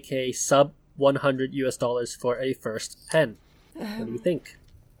level, aka sub $100 for a first pen? What do you think?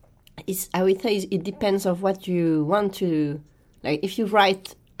 I would say it depends on what you want to, like. If you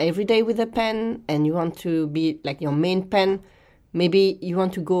write every day with a pen and you want to be like your main pen, maybe you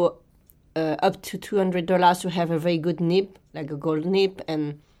want to go up to $200 to have a very good nib, like a gold nib,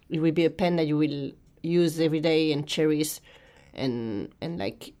 and it will be a pen that you will use every day and cherish, and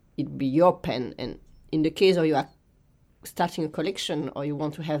like it be your pen. And in the case of you are starting a collection, or you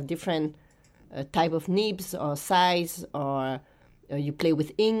want to have different type of nibs or size, or you play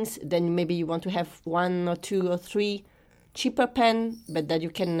with inks, then maybe you want to have 1 or 2 or 3 cheaper pen, but that you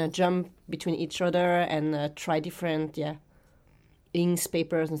can jump between each other and try different inks,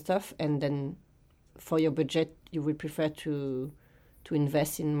 papers and stuff. And then for your budget, you would prefer to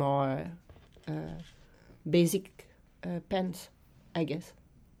invest in more basic pens, I guess.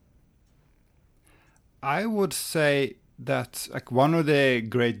 I would say that like one of the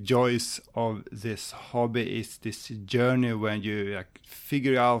great joys of this hobby is this journey when you like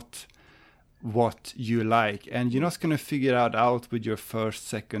figure out what you like, and you're not going to figure it out with your first,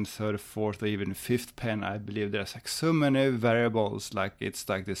 second, third, fourth, or even fifth pen. I believe there's like so many variables, like it's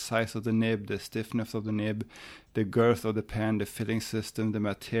like the size of the nib, the stiffness of the nib, the girth of the pen, the filling system, the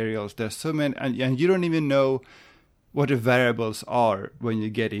materials. There's so many, and you don't even know what the variables are when you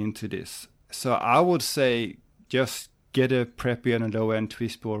get into this. So I would say just get a preppy and a low-end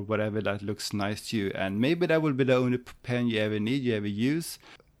twist or whatever that looks nice to you, and maybe that will be the only pen you ever need, you ever use.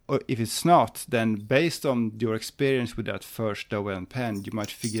 Or if it's not, then based on your experience with that first low-end pen, you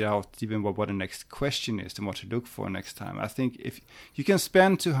might figure out even what the next question is and what to look for next time. I think if you can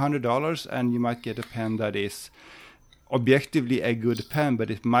spend $200 and you might get a pen that is objectively a good pen, but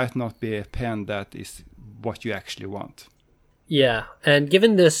it might not be a pen that is what you actually want. Yeah, and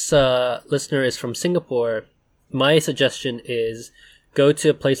given this listener is from Singapore, my suggestion is go to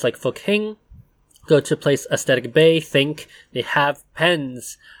a place like Phúc Hinh, go to a place Aesthetic Bay, Think. They have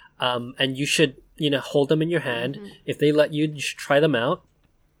pens, and you should, hold them in your hand. Mm-hmm. If they let you, you should try them out.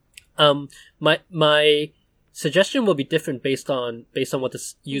 My suggestion will be different based on what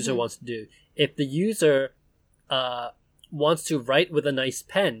the user wants to do. If the user wants to write with a nice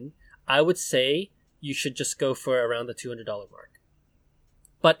pen, I would say you should just go for around the $200 mark.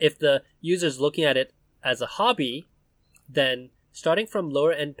 But if the user's looking at it as a hobby, then starting from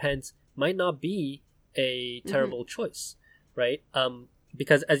lower end pens might not be a terrible choice, right?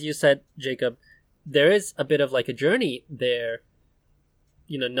 Because as you said, Jacob, there is a bit of like a journey there.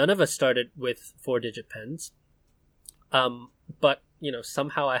 None of us started with 4-digit pens. But,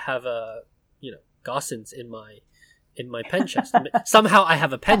 somehow I have Gossens in my pen chest. Somehow I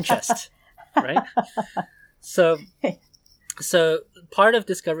have a pen chest, right? So part of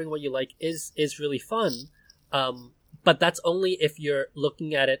discovering what you like is really fun. But that's only if you're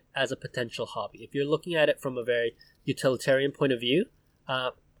looking at it as a potential hobby. If you're looking at it from a very utilitarian point of view,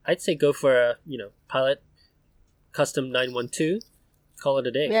 I'd say go for a, Pilot Custom 912, call it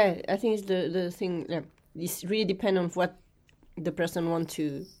a day. Yeah, I think it's the thing. This really depends on what the person wants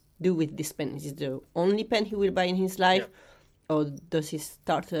to do with this pen. Is it the only pen he will buy in his life? Yeah. Or does he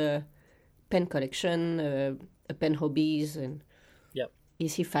start a pen collection, a pen hobbies? And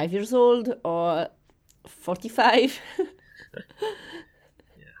is he 5 years old or 45?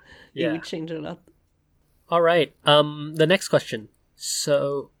 Yeah. It would change a lot. All right. The next question.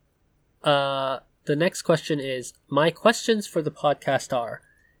 So, the next question is, my questions for the podcast are,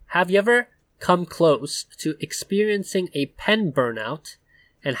 have you ever come close to experiencing a pen burnout?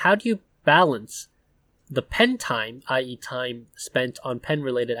 And how do you balance the pen time, i.e. time spent on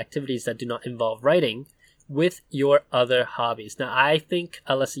pen-related activities that do not involve writing, with your other hobbies? Now, I think,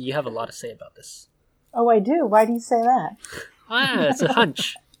 Alessa, you have a lot to say about this. Oh, I do? Why do you say that? It's a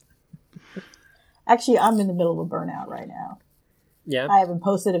hunch. Actually, I'm in the middle of a burnout right now. Yeah. I haven't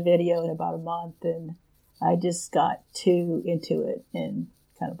posted a video in about a month, and I just got too into it and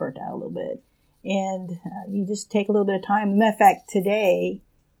kind of burnt out a little bit. And you just take a little bit of time. As a matter of fact, today,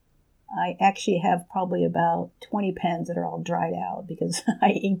 I actually have probably about 20 pens that are all dried out because I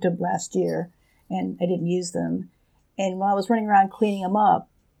inked them last year and I didn't use them. And when I was running around cleaning them up,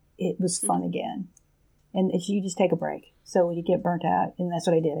 it was fun again. And you just take a break. So you get burnt out, and that's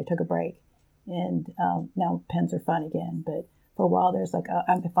what I did. I took a break. And now pens are fun again. But for a while, there's like,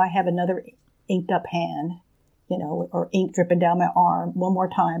 if I have another inked up hand, or ink dripping down my arm one more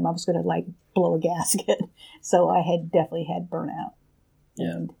time, I was going to like blow a gasket. So I had definitely had burnout.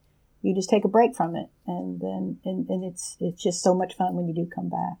 Yeah. And you just take a break from it. And then, and it's just so much fun when you do come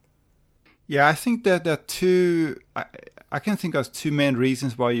back. Yeah, I think that there are two, I can think of two main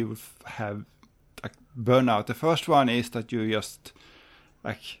reasons why you have like burnout. The first one is that you're just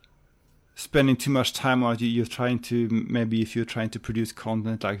like spending too much time on it. You're trying to, maybe if you're trying to produce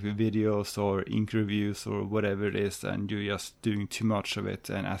content like videos or ink reviews or whatever it is, and you're just doing too much of it.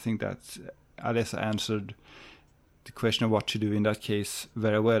 And I think that Alessa answered the question of what to do in that case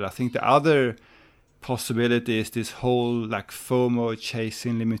very well. I think the other possibility is this whole like FOMO,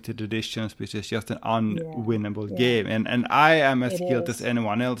 chasing limited editions, which is just an unwinnable game. And I am as guilty as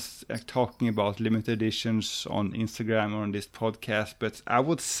anyone else talking about limited editions on Instagram or on this podcast. But I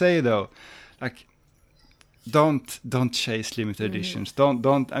would say though, like, don't chase limited editions. Don't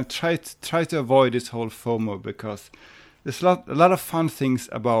and try to avoid this whole FOMO, because there's a lot of fun things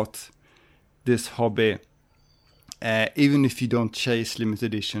about this hobby. Even if you don't chase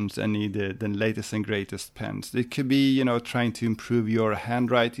limited editions and need the latest and greatest pens. It could be, trying to improve your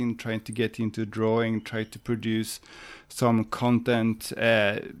handwriting, trying to get into drawing, try to produce some content,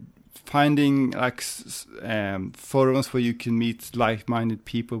 finding like forums where you can meet like-minded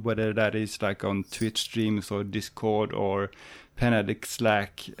people, whether that is like on Twitch streams or Discord or Pen Addict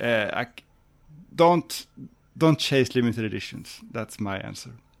Slack. Don't chase limited editions. That's my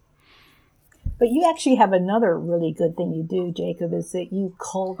answer. But you actually have another really good thing you do, Jacob, is that you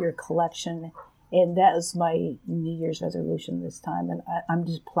cull your collection. And that is my New Year's resolution this time. And I'm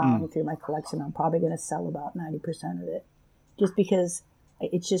just plowing through my collection. I'm probably going to sell about 90% of it. Just because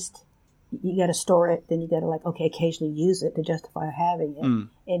it's just, you got to store it, then you got to like, okay, occasionally use it to justify having it.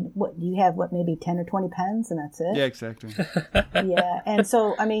 And what do you have? What, maybe 10 or 20 pens, and that's it? Yeah, exactly. Yeah. And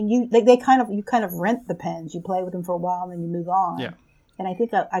so, I mean, you kind of rent the pens. You play with them for a while and then you move on. Yeah. And I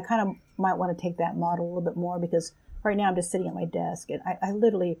think I kind of might want to take that model a little bit more, because right now I'm just sitting at my desk and I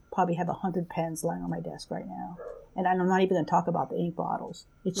literally probably have 100 pens lying on my desk right now. And I'm not even going to talk about the ink bottles.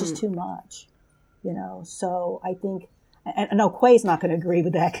 It's just too much, you know. So I think, and I know Quay's not going to agree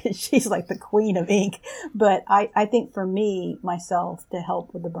with that because she's like the queen of ink. But I think for me, myself, to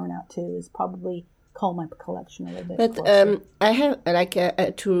help with the burnout too, is probably cull my collection a little bit. But I have, like,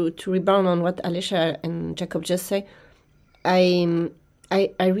 to rebound on what Alicia and Jacob just say, I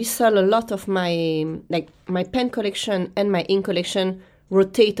resell a lot of my pen collection and my ink collection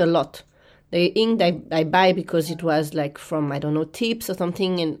rotate a lot. The ink I buy because it was like from, I don't know, Tips or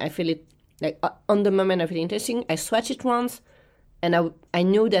something, and I feel it, like on the moment I feel interesting. I swatch it once, and I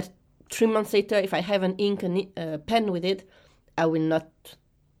knew that 3 months later, if I have an ink pen with it, I will not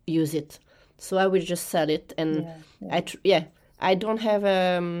use it. So I will just sell it. And I don't have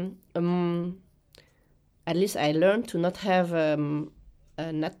at least I learned to not have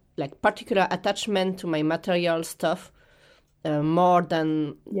not like particular attachment to my material stuff. More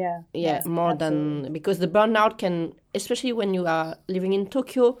than than, because the burnout can, especially when you are living in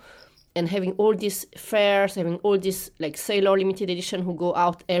Tokyo and having all these fairs, having all these like Sailor limited edition who go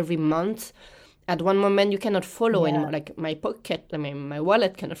out every month. At one moment you cannot follow anymore. Like my pocket, my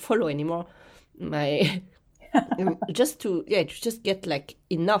wallet cannot follow anymore. My just to get like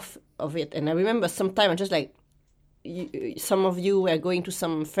enough of it. And I remember sometime I just like some of you were going to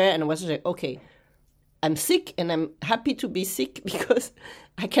some fair and I was just like, okay, I'm sick and I'm happy to be sick because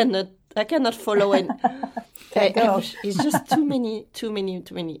I cannot follow it. It's just too many.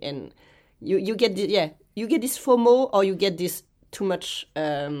 And you get this FOMO, or you get this too much,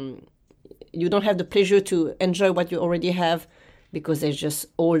 you don't have the pleasure to enjoy what you already have because there's just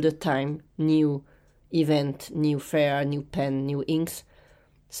all the time new event, new fair, new pen, new inks.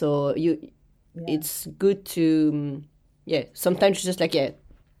 So it's good to, sometimes you just like,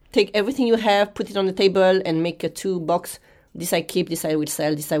 take everything you have, put it on the table, and make a 2 box. This I keep, this I will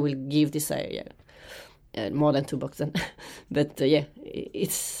sell, this I will give, this more than 2 boxes. But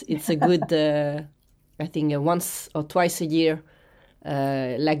it's a good, I think once or twice a year,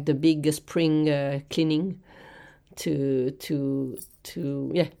 like the big spring cleaning, to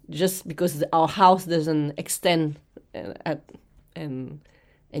just because our house doesn't extend, and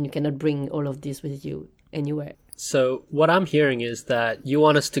you cannot bring all of this with you anywhere. So what I'm hearing is that you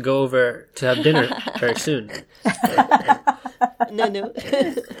want us to go over to have dinner very soon. No.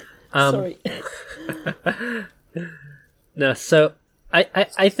 Sorry. No, so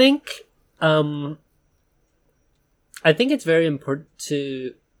I think it's very important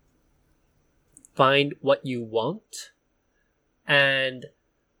to find what you want, and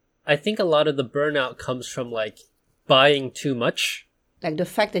I think a lot of the burnout comes from like buying too much. Like the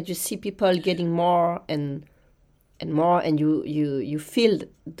fact that you see people getting more and more, and you feel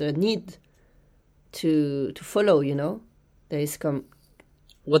the need to follow, you know. There is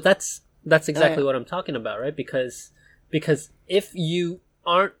Well, that's exactly what I'm talking about, right? Because if you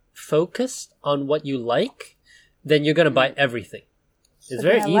aren't focused on what you like, then you're gonna buy everything. It's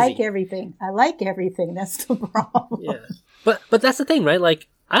very easy. I like everything. That's the problem. Yeah, but that's the thing, right? Like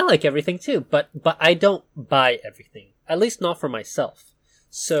I like everything too, but I don't buy everything. At least not for myself.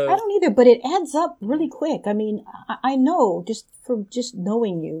 So I don't either, but it adds up really quick. I mean, I know just from just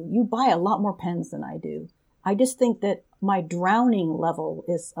knowing you buy a lot more pens than I do. I just think that my drowning level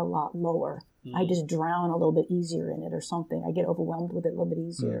is a lot lower. I just drown a little bit easier in it or something. I get overwhelmed with it a little bit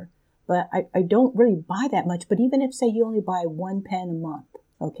easier. But I don't really buy that much. But even if, say, you only buy 1 pen a month,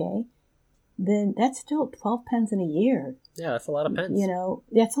 okay, then that's still 12 pens in a year. Yeah, that's a lot of pens. You know,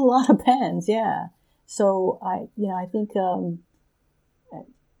 that's a lot of pens, yeah. So I think,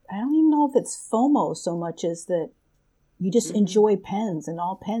 I don't even know if it's FOMO so much as that you just enjoy pens, and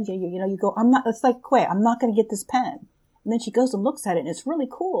all pens, you go, it's like, Quay, I'm not going to get this pen. And then she goes and looks at it and it's really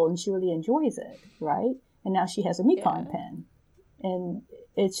cool and she really enjoys it, right? And now she has a Mekon pen. And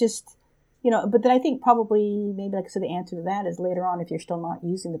it's just, but then I think probably maybe, like I said, the answer to that is later on, if you're still not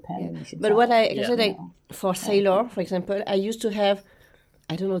using the pen, then you should. But what I said, like, for Sailor, for example, I used to have,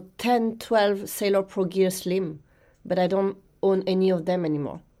 I don't know, 10, 12 Sailor Pro Gear Slim, but I don't own any of them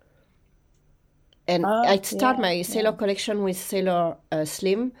anymore. And I start my Sailor collection with Sailor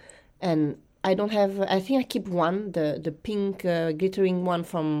Slim, and I don't have. I think I keep one, the pink glittering one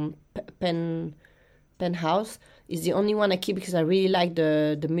from Pen House is the only one I keep because I really like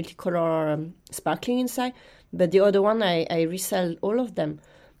the multicolor sparkling inside. But the other one I resell all of them,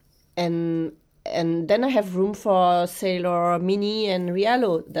 and then I have room for Sailor Mini and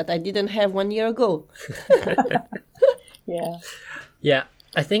Rialo that I didn't have 1 year ago. Yeah. Yeah,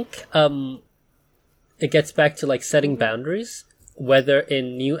 I think it gets back to like setting boundaries, whether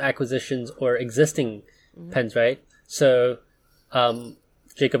in new acquisitions or existing pens, right? So,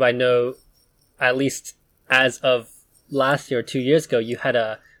 Jacob, I know at least as of last year or 2 years ago, you had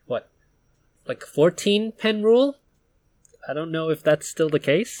a, what, like 14 pen rule? I don't know if that's still the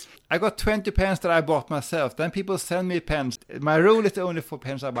case. I got 20 pens that I bought myself. Then people send me pens. My rule is only for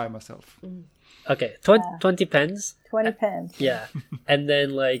pens I buy myself. Okay, 20 pens. 20 pens. Yeah. And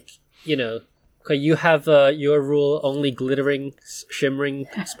then, like, you know, okay, you have your rule only glittering, shimmering,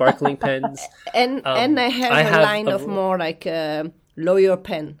 sparkling pens. And I have a line of rule. more like lawyer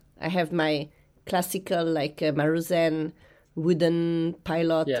pen. I have my classical like Maruzen wooden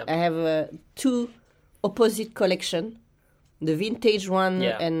pilot. Yeah. I have two opposite collection. The vintage one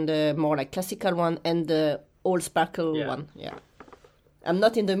Yeah. and the more like classical one and the old sparkle Yeah. one. Yeah. I'm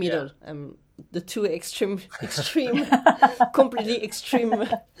not in the middle. I'm the two extreme, completely extreme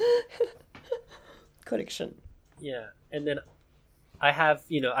collection. Yeah, and then I have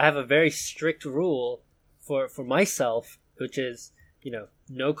a very strict rule for myself, which is,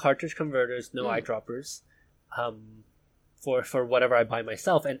 no cartridge converters, no eyedroppers, for whatever I buy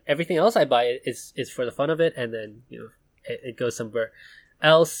myself, and everything else I buy is for the fun of it, and then it goes somewhere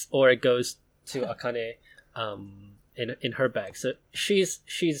else, or it goes to Akane in her bag. So she's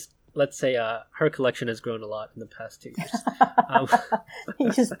let's say her collection has grown a lot in the past 2 years.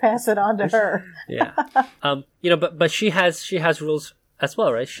 You just pass it on to her. Yeah. But she has rules as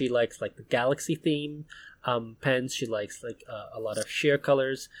well, right? She likes like the galaxy theme pens. She likes like a lot of sheer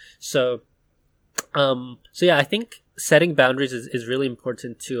colors. So yeah, I think setting boundaries is really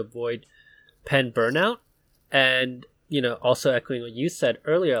important to avoid pen burnout. And, also echoing what you said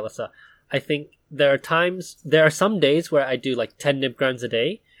earlier, Alyssa, I think there are some days where I do like 10 nib grinds a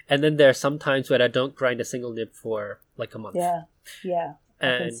day. And then there are some times when I don't grind a single nib for like a month. Yeah. I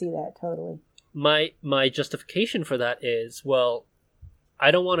can And see that totally. my justification for that is, well,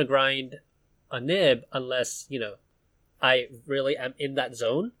 I don't want to grind a nib unless, I really am in that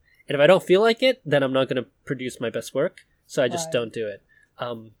zone. And if I don't feel like it, then I'm not going to produce my best work. So I just Right. don't do it.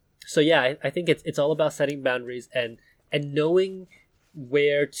 So yeah, I think it's all about setting boundaries and knowing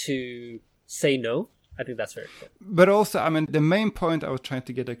where to say no. I think that's very important. But also, I mean, the main point I was trying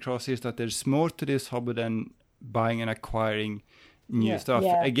to get across is that there's more to this hobby than buying and acquiring new stuff.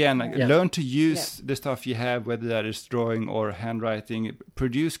 Yeah. Again, like, Yeah. learn to use the stuff you have, whether that is drawing or handwriting.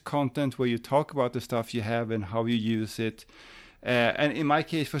 Produce content where you talk about the stuff you have and how you use it. And in my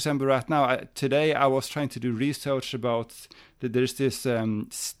case, for example, right now, today I was trying to do research about there's this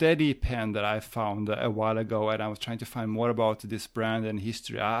steady pen that I found a while ago, and I was trying to find more about this brand and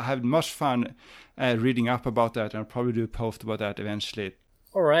history. I had much fun reading up about that, and I'll probably do a post about that eventually.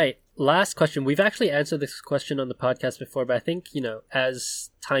 All right. Last question. We've actually answered this question on the podcast before, but I think, as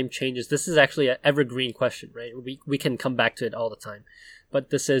time changes, this is actually an evergreen question, right? We can come back to it all the time. But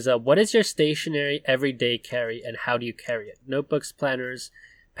this is, what is your stationary everyday carry and how do you carry it? Notebooks, planners,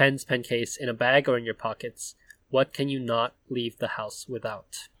 pens, pen case, in a bag or in your pockets? What can you not leave the house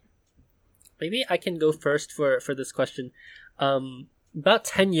without? Maybe I can go first for this question. About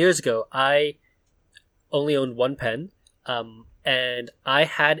 10 years ago, I only owned one pen. And I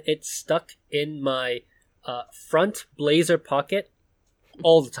had it stuck in my front blazer pocket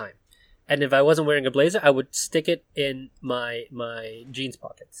all the time. And if I wasn't wearing a blazer, I would stick it in my jeans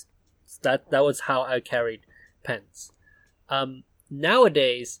pockets. That was how I carried pens.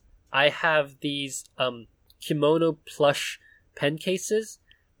 Nowadays, I have these kimono plush pen cases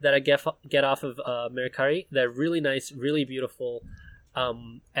that I get off of Mercari. They're really nice, really beautiful,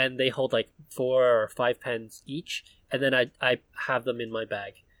 and they hold like 4 or 5 pens each. And then I have them in my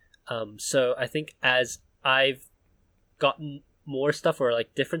bag. So I think as I've gotten more stuff or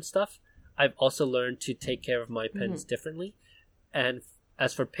like different stuff, I've also learned to take care of my pens differently. And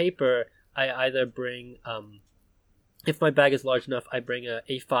as for paper, I either bring, if my bag is large enough, I bring a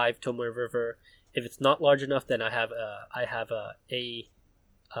A5 Tomoe River. If it's not large enough, then I have a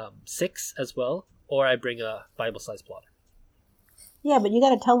A6 as well, or I bring a Bible size plotter. Yeah, but you got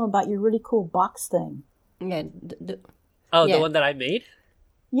to tell them about your really cool box thing. Yeah. The Yeah. one that I made?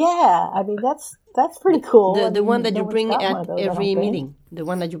 Yeah, I mean that's pretty cool. I The mean, one that no you one's bring got one at of those, I don't every think. meeting. The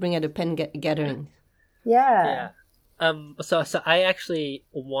one that you bring at a pen gathering. Yeah. So I actually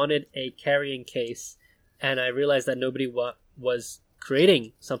wanted a carrying case, and I realized that nobody was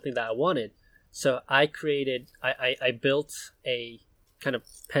creating something that I wanted. So I built a kind of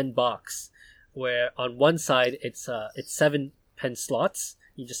pen box where on one side it's 7 pen slots,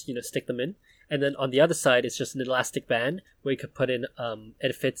 You just, stick them in. And then on the other side, it's just an elastic band where you could put in,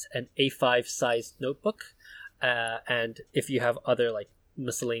 it fits an A5 sized notebook. And if you have other like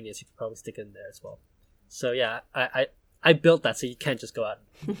miscellaneous, you could probably stick it in there as well. So yeah, I built that, so you can't just go out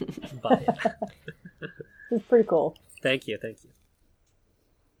and buy it. It's pretty cool. Thank you.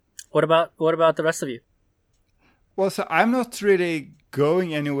 What about the rest of you? Well, so I'm not really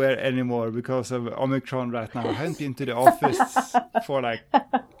going anywhere anymore because of Omicron right now. I haven't been to the office for like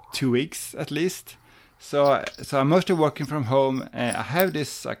 2 weeks at least. So I'm mostly working from home. I have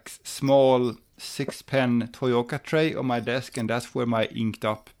this like small 6-pen Toyoka tray on my desk, and that's where my inked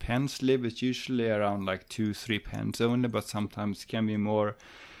up pens live. It's usually around like 2-3 pens only, but sometimes can be more.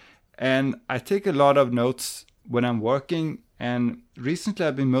 And I take a lot of notes when I'm working, and recently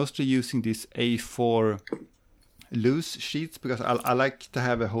I've been mostly using these A4 loose sheets because I like to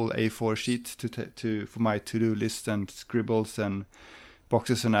have a whole A4 sheet for my to-do list and scribbles and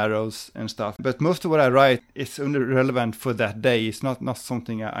boxes and arrows and stuff. But most of what I write is only relevant for that day. It's not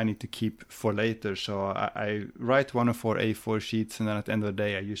something I need to keep for later. So I write 1 or 4 A4 sheets, and then at the end of the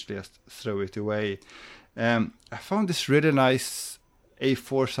day I usually just throw it away. I found this really nice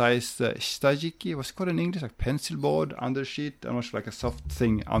A4 size Stajiki, what's it called in English, like pencil board undersheet, almost like a soft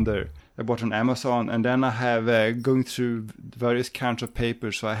thing under. I bought on Amazon, and then I have going through various kinds of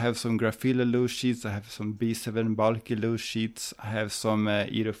papers. So I have some Graphila loose sheets, I have some B7 bulky loose sheets, I have some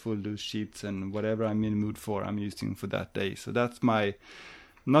Iroful loose sheets, and whatever I'm in the mood for, I'm using for that day. So that's my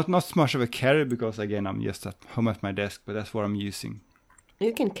not so much of a carry because again I'm just at home at my desk, but that's what I'm using.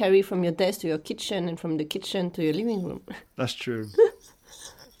 You can carry from your desk to your kitchen and from the kitchen to your living room. That's true.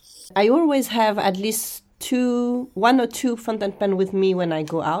 I always have at least 1 or 2 fountain pen with me when I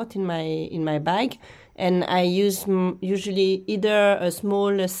go out in my bag, and I use usually either a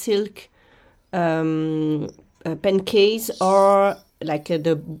small silk pen case or like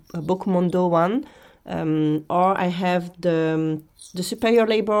the Bokumondo one, or I have the Superior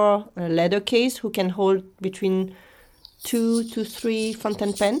Labor leather case who can hold between 2 to 3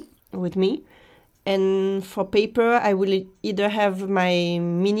 fountain pen with me. And for paper, I will either have my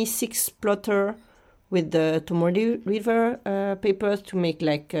Mini 6 plotter with the Tomodi River paper to make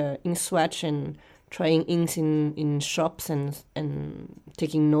like ink swatch and trying inks in shops and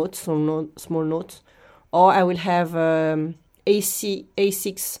taking notes, small notes. Or I will have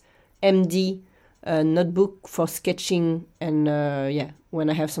A6 MD notebook for sketching and when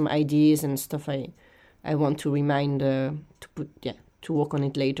I have some ideas and stuff I want to remind to work on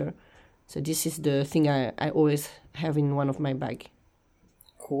it later. So this is the thing I always have in one of my bag.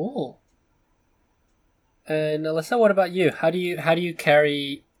 Cool. And Alyssa, what about you? How do you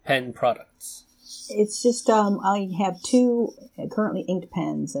carry pen products? It's just I have 2 currently inked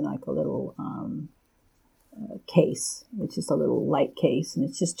pens in like a little case, which is a little light case, and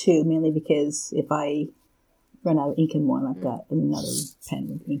it's just 2 mainly because if I run out of ink in one, I've got another pen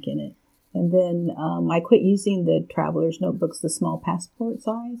with ink in it. And then I quit using the traveler's notebooks, the small passport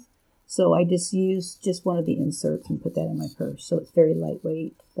size. So I just use just one of the inserts and put that in my purse. So it's very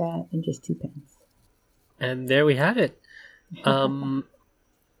lightweight, that and just 2 pens. And there we have it. I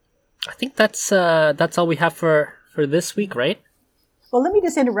think that's all we have for this week, right? Well, let me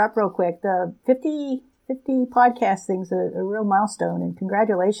just interrupt real quick. The 50 podcast thing's a real milestone, and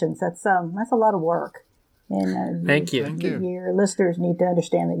congratulations. That's a lot of work. And Thank you. Your listeners need to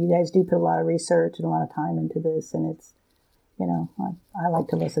understand that you guys do put a lot of research and a lot of time into this, and it's, I like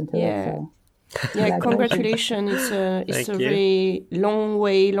to listen to it. So. Yeah, congratulations. It's a very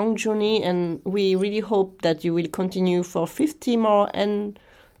long journey, and we really hope that you will continue for 50 more and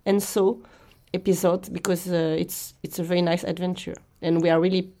so episodes, because it's a very nice adventure. And we are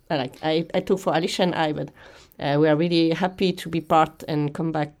really, I talk for Alicia and I, but we are really happy to be part and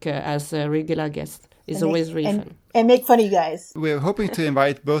come back as a regular guest. It's always really fun. And make fun of you guys. We're hoping to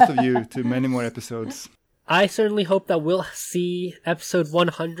invite both of you to many more episodes. I certainly hope that we'll see episode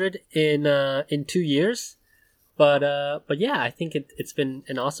 100 in 2 years. But yeah, I think it's been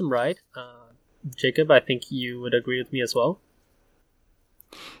an awesome ride. Jacob, I think you would agree with me as well.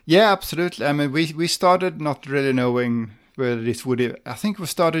 Yeah, absolutely. I mean, we started not really knowing whether this would. I think we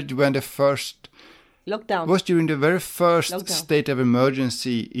started when the first lockdown was during the very first state of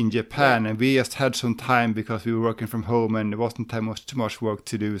emergency in Japan, and we just had some time because we were working from home and there wasn't too much work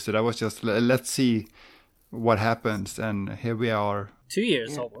to do. So that was just let's see what happens, and here we are. 2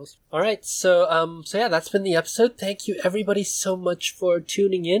 years almost. All right, so yeah, that's been the episode. Thank you everybody so much for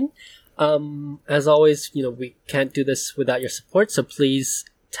tuning in. As always, we can't do this without your support, so please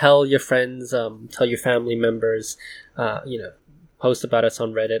tell your friends, tell your family members, post about us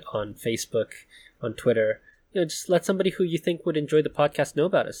on Reddit, on Facebook, on Twitter, just let somebody who you think would enjoy the podcast know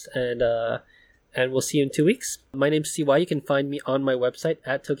about us. And we'll see you in 2 weeks. My name's CY. You can find me on my website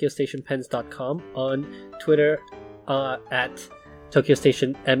at tokyostationpens.com, on Twitter at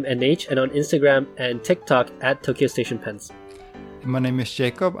TokyoStationMNH, and on Instagram and TikTok at TokyoStationPens. My name is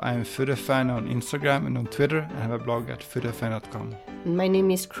Jacob. I'm Foodafan on Instagram and on Twitter. I have a blog at foodafan.com. My name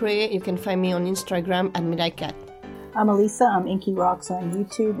is Cray. You can find me on Instagram at MidaiCat. I'm Elisa. I'm Inky Rocks on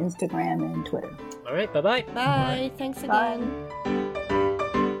YouTube, Instagram, and Twitter. All right. Bye-bye. Bye. Thanks again. Bye.